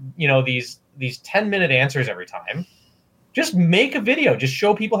writing out, these 10-minute answers every time, just make a video, just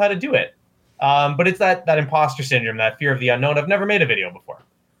show people how to do it. But it's that imposter syndrome, that fear of the unknown. I've never made a video before.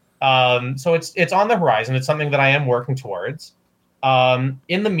 So it's on the horizon. It's something that I am working towards.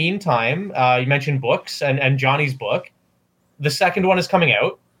 In the meantime, you mentioned books and Johnny's book. The second one is coming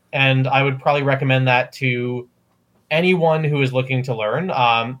out, and I would probably recommend that to anyone who is looking to learn.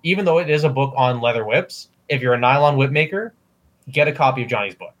 Even though it is a book on leather whips, if you're a nylon whip maker, get a copy of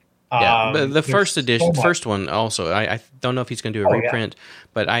Johnny's book. Yeah, the first edition, first one also. I don't know if he's going to do a reprint,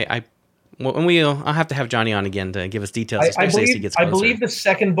 but I'll have to have Johnny on again to give us details, especially as he gets closer. I believe the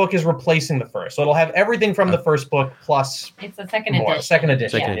second book is replacing the first, so it'll have everything from the first book plus. It's the second edition. Second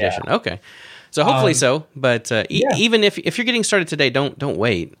edition. Okay. So hopefully so, but even if you're getting started today, don't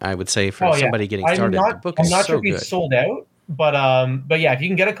wait. I would say for somebody getting started, the book is so good. I'm not sure if it's sold out, but yeah, if you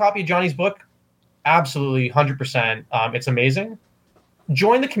can get a copy of Johnny's book, absolutely 100%. It's amazing.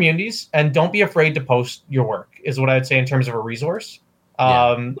 Join the communities and don't be afraid to post your work is what I would say in terms of a resource.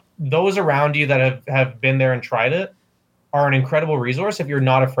 Those around you that have been there and tried it are an incredible resource if you're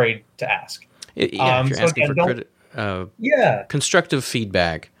not afraid to ask. If you're asking for constructive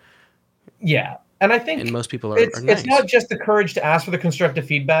feedback. Yeah. And I think and most people are it's nice. not just the courage to ask for the constructive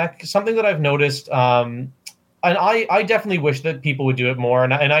feedback. Something that I've noticed, and I definitely wish that people would do it more,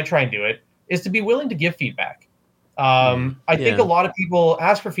 and I try and do it, is to be willing to give feedback. I think a lot of people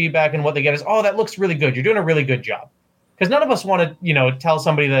ask for feedback, and what they get is, oh, that looks really good. You're doing a really good job. Because none of us want to, tell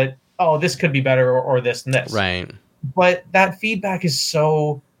somebody that, oh, this could be better or this and this. Right. But that feedback is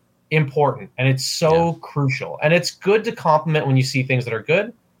so important, and it's so crucial. And it's good to compliment when you see things that are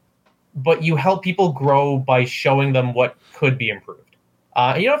good, but you help people grow by showing them what could be improved.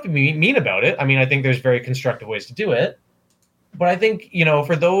 You don't have to be mean about it. I mean, I think there's very constructive ways to do it. But I think,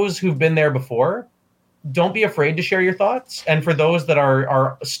 for those who've been there before, don't be afraid to share your thoughts. And for those that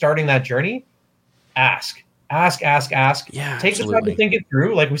are starting that journey, ask. Yeah, Take the time to think it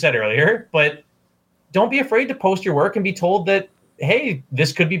through, like we said earlier. But don't be afraid to post your work and be told that, hey,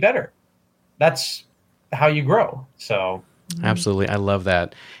 this could be better. That's how you grow. So absolutely, I love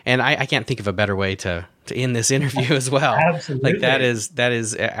that, and I can't think of a better way to end this interview as well. Absolutely. Like that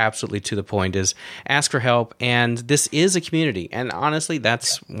is absolutely to the point. Is ask for help, and this is a community, and honestly,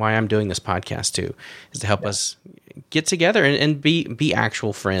 that's why I'm doing this podcast too, is to help us get together and be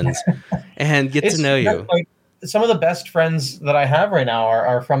actual friends and get to know you. Like, some of the best friends that I have right now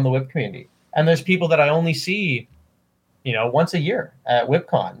are from the WIP community, and there's people that I only see, once a year at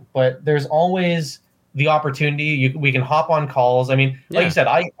WIPCon, but there's always the opportunity. We can hop on calls. I mean, like you said,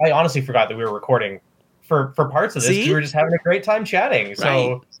 I honestly forgot that we were recording for parts of this. We were just having a great time chatting.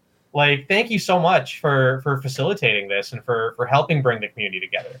 So, like, thank you so much for facilitating this and for helping bring the community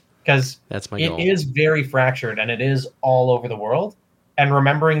together, because that's my goal. It is very fractured and it is all over the world. And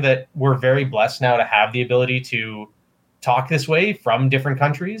remembering that we're very blessed now to have the ability to talk this way from different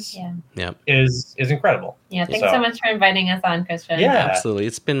countries is incredible. Yeah, thanks so much for inviting us on, Christian. Yeah, absolutely.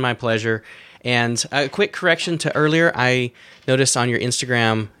 It's been my pleasure. And a quick correction to earlier, I noticed on your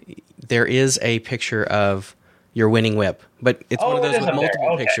Instagram there is a picture of your winning whip, but it's one of those with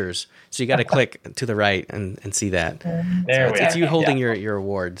multiple pictures. So you got to click to the right and see that. It's you holding your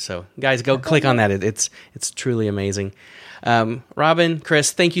award. So guys, go click on that. It's truly amazing. Robin,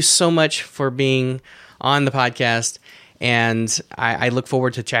 Chris, thank you so much for being on the podcast. And I look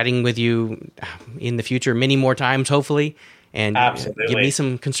forward to chatting with you in the future many more times, hopefully. And give me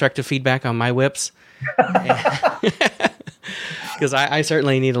some constructive feedback on my whips. Because I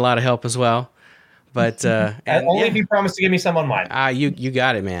certainly need a lot of help as well. But only if you promise to give me some on mine. You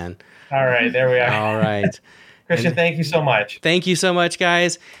got it, man. All right, there we are. All right. Christian, thank you so much. Thank you so much,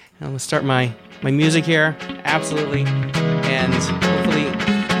 guys. I'm going to start my music here. Absolutely. And hopefully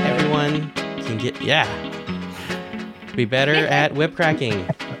everyone can be better at whip cracking.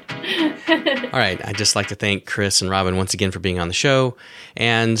 All right. I'd just like to thank Chris and Robin once again for being on the show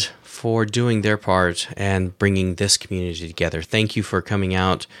and for doing their part and bringing this community together. Thank you for coming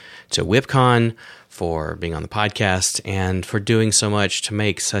out to WIPCon, for being on the podcast, and for doing so much to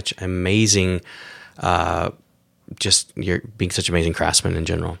make such amazing, you're being such amazing craftsmen in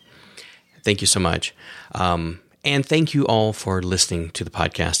general. Thank you so much. And thank you all for listening to the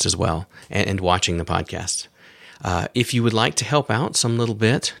podcast as well and watching the podcast. If you would like to help out some little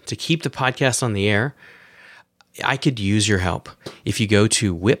bit to keep the podcast on the air, I could use your help. If you go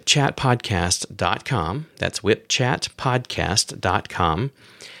to whipchatpodcast.com, that's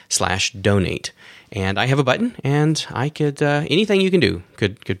whipchatpodcast.com/donate. And I have a button, and I could, anything you can do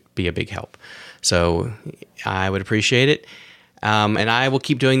could be a big help. So I would appreciate it. And I will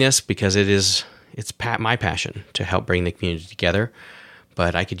keep doing this because it's my passion to help bring the community together,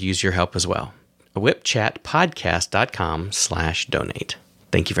 but I could use your help as well. whipchatpodcast.com/donate.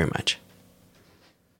 Thank you very much.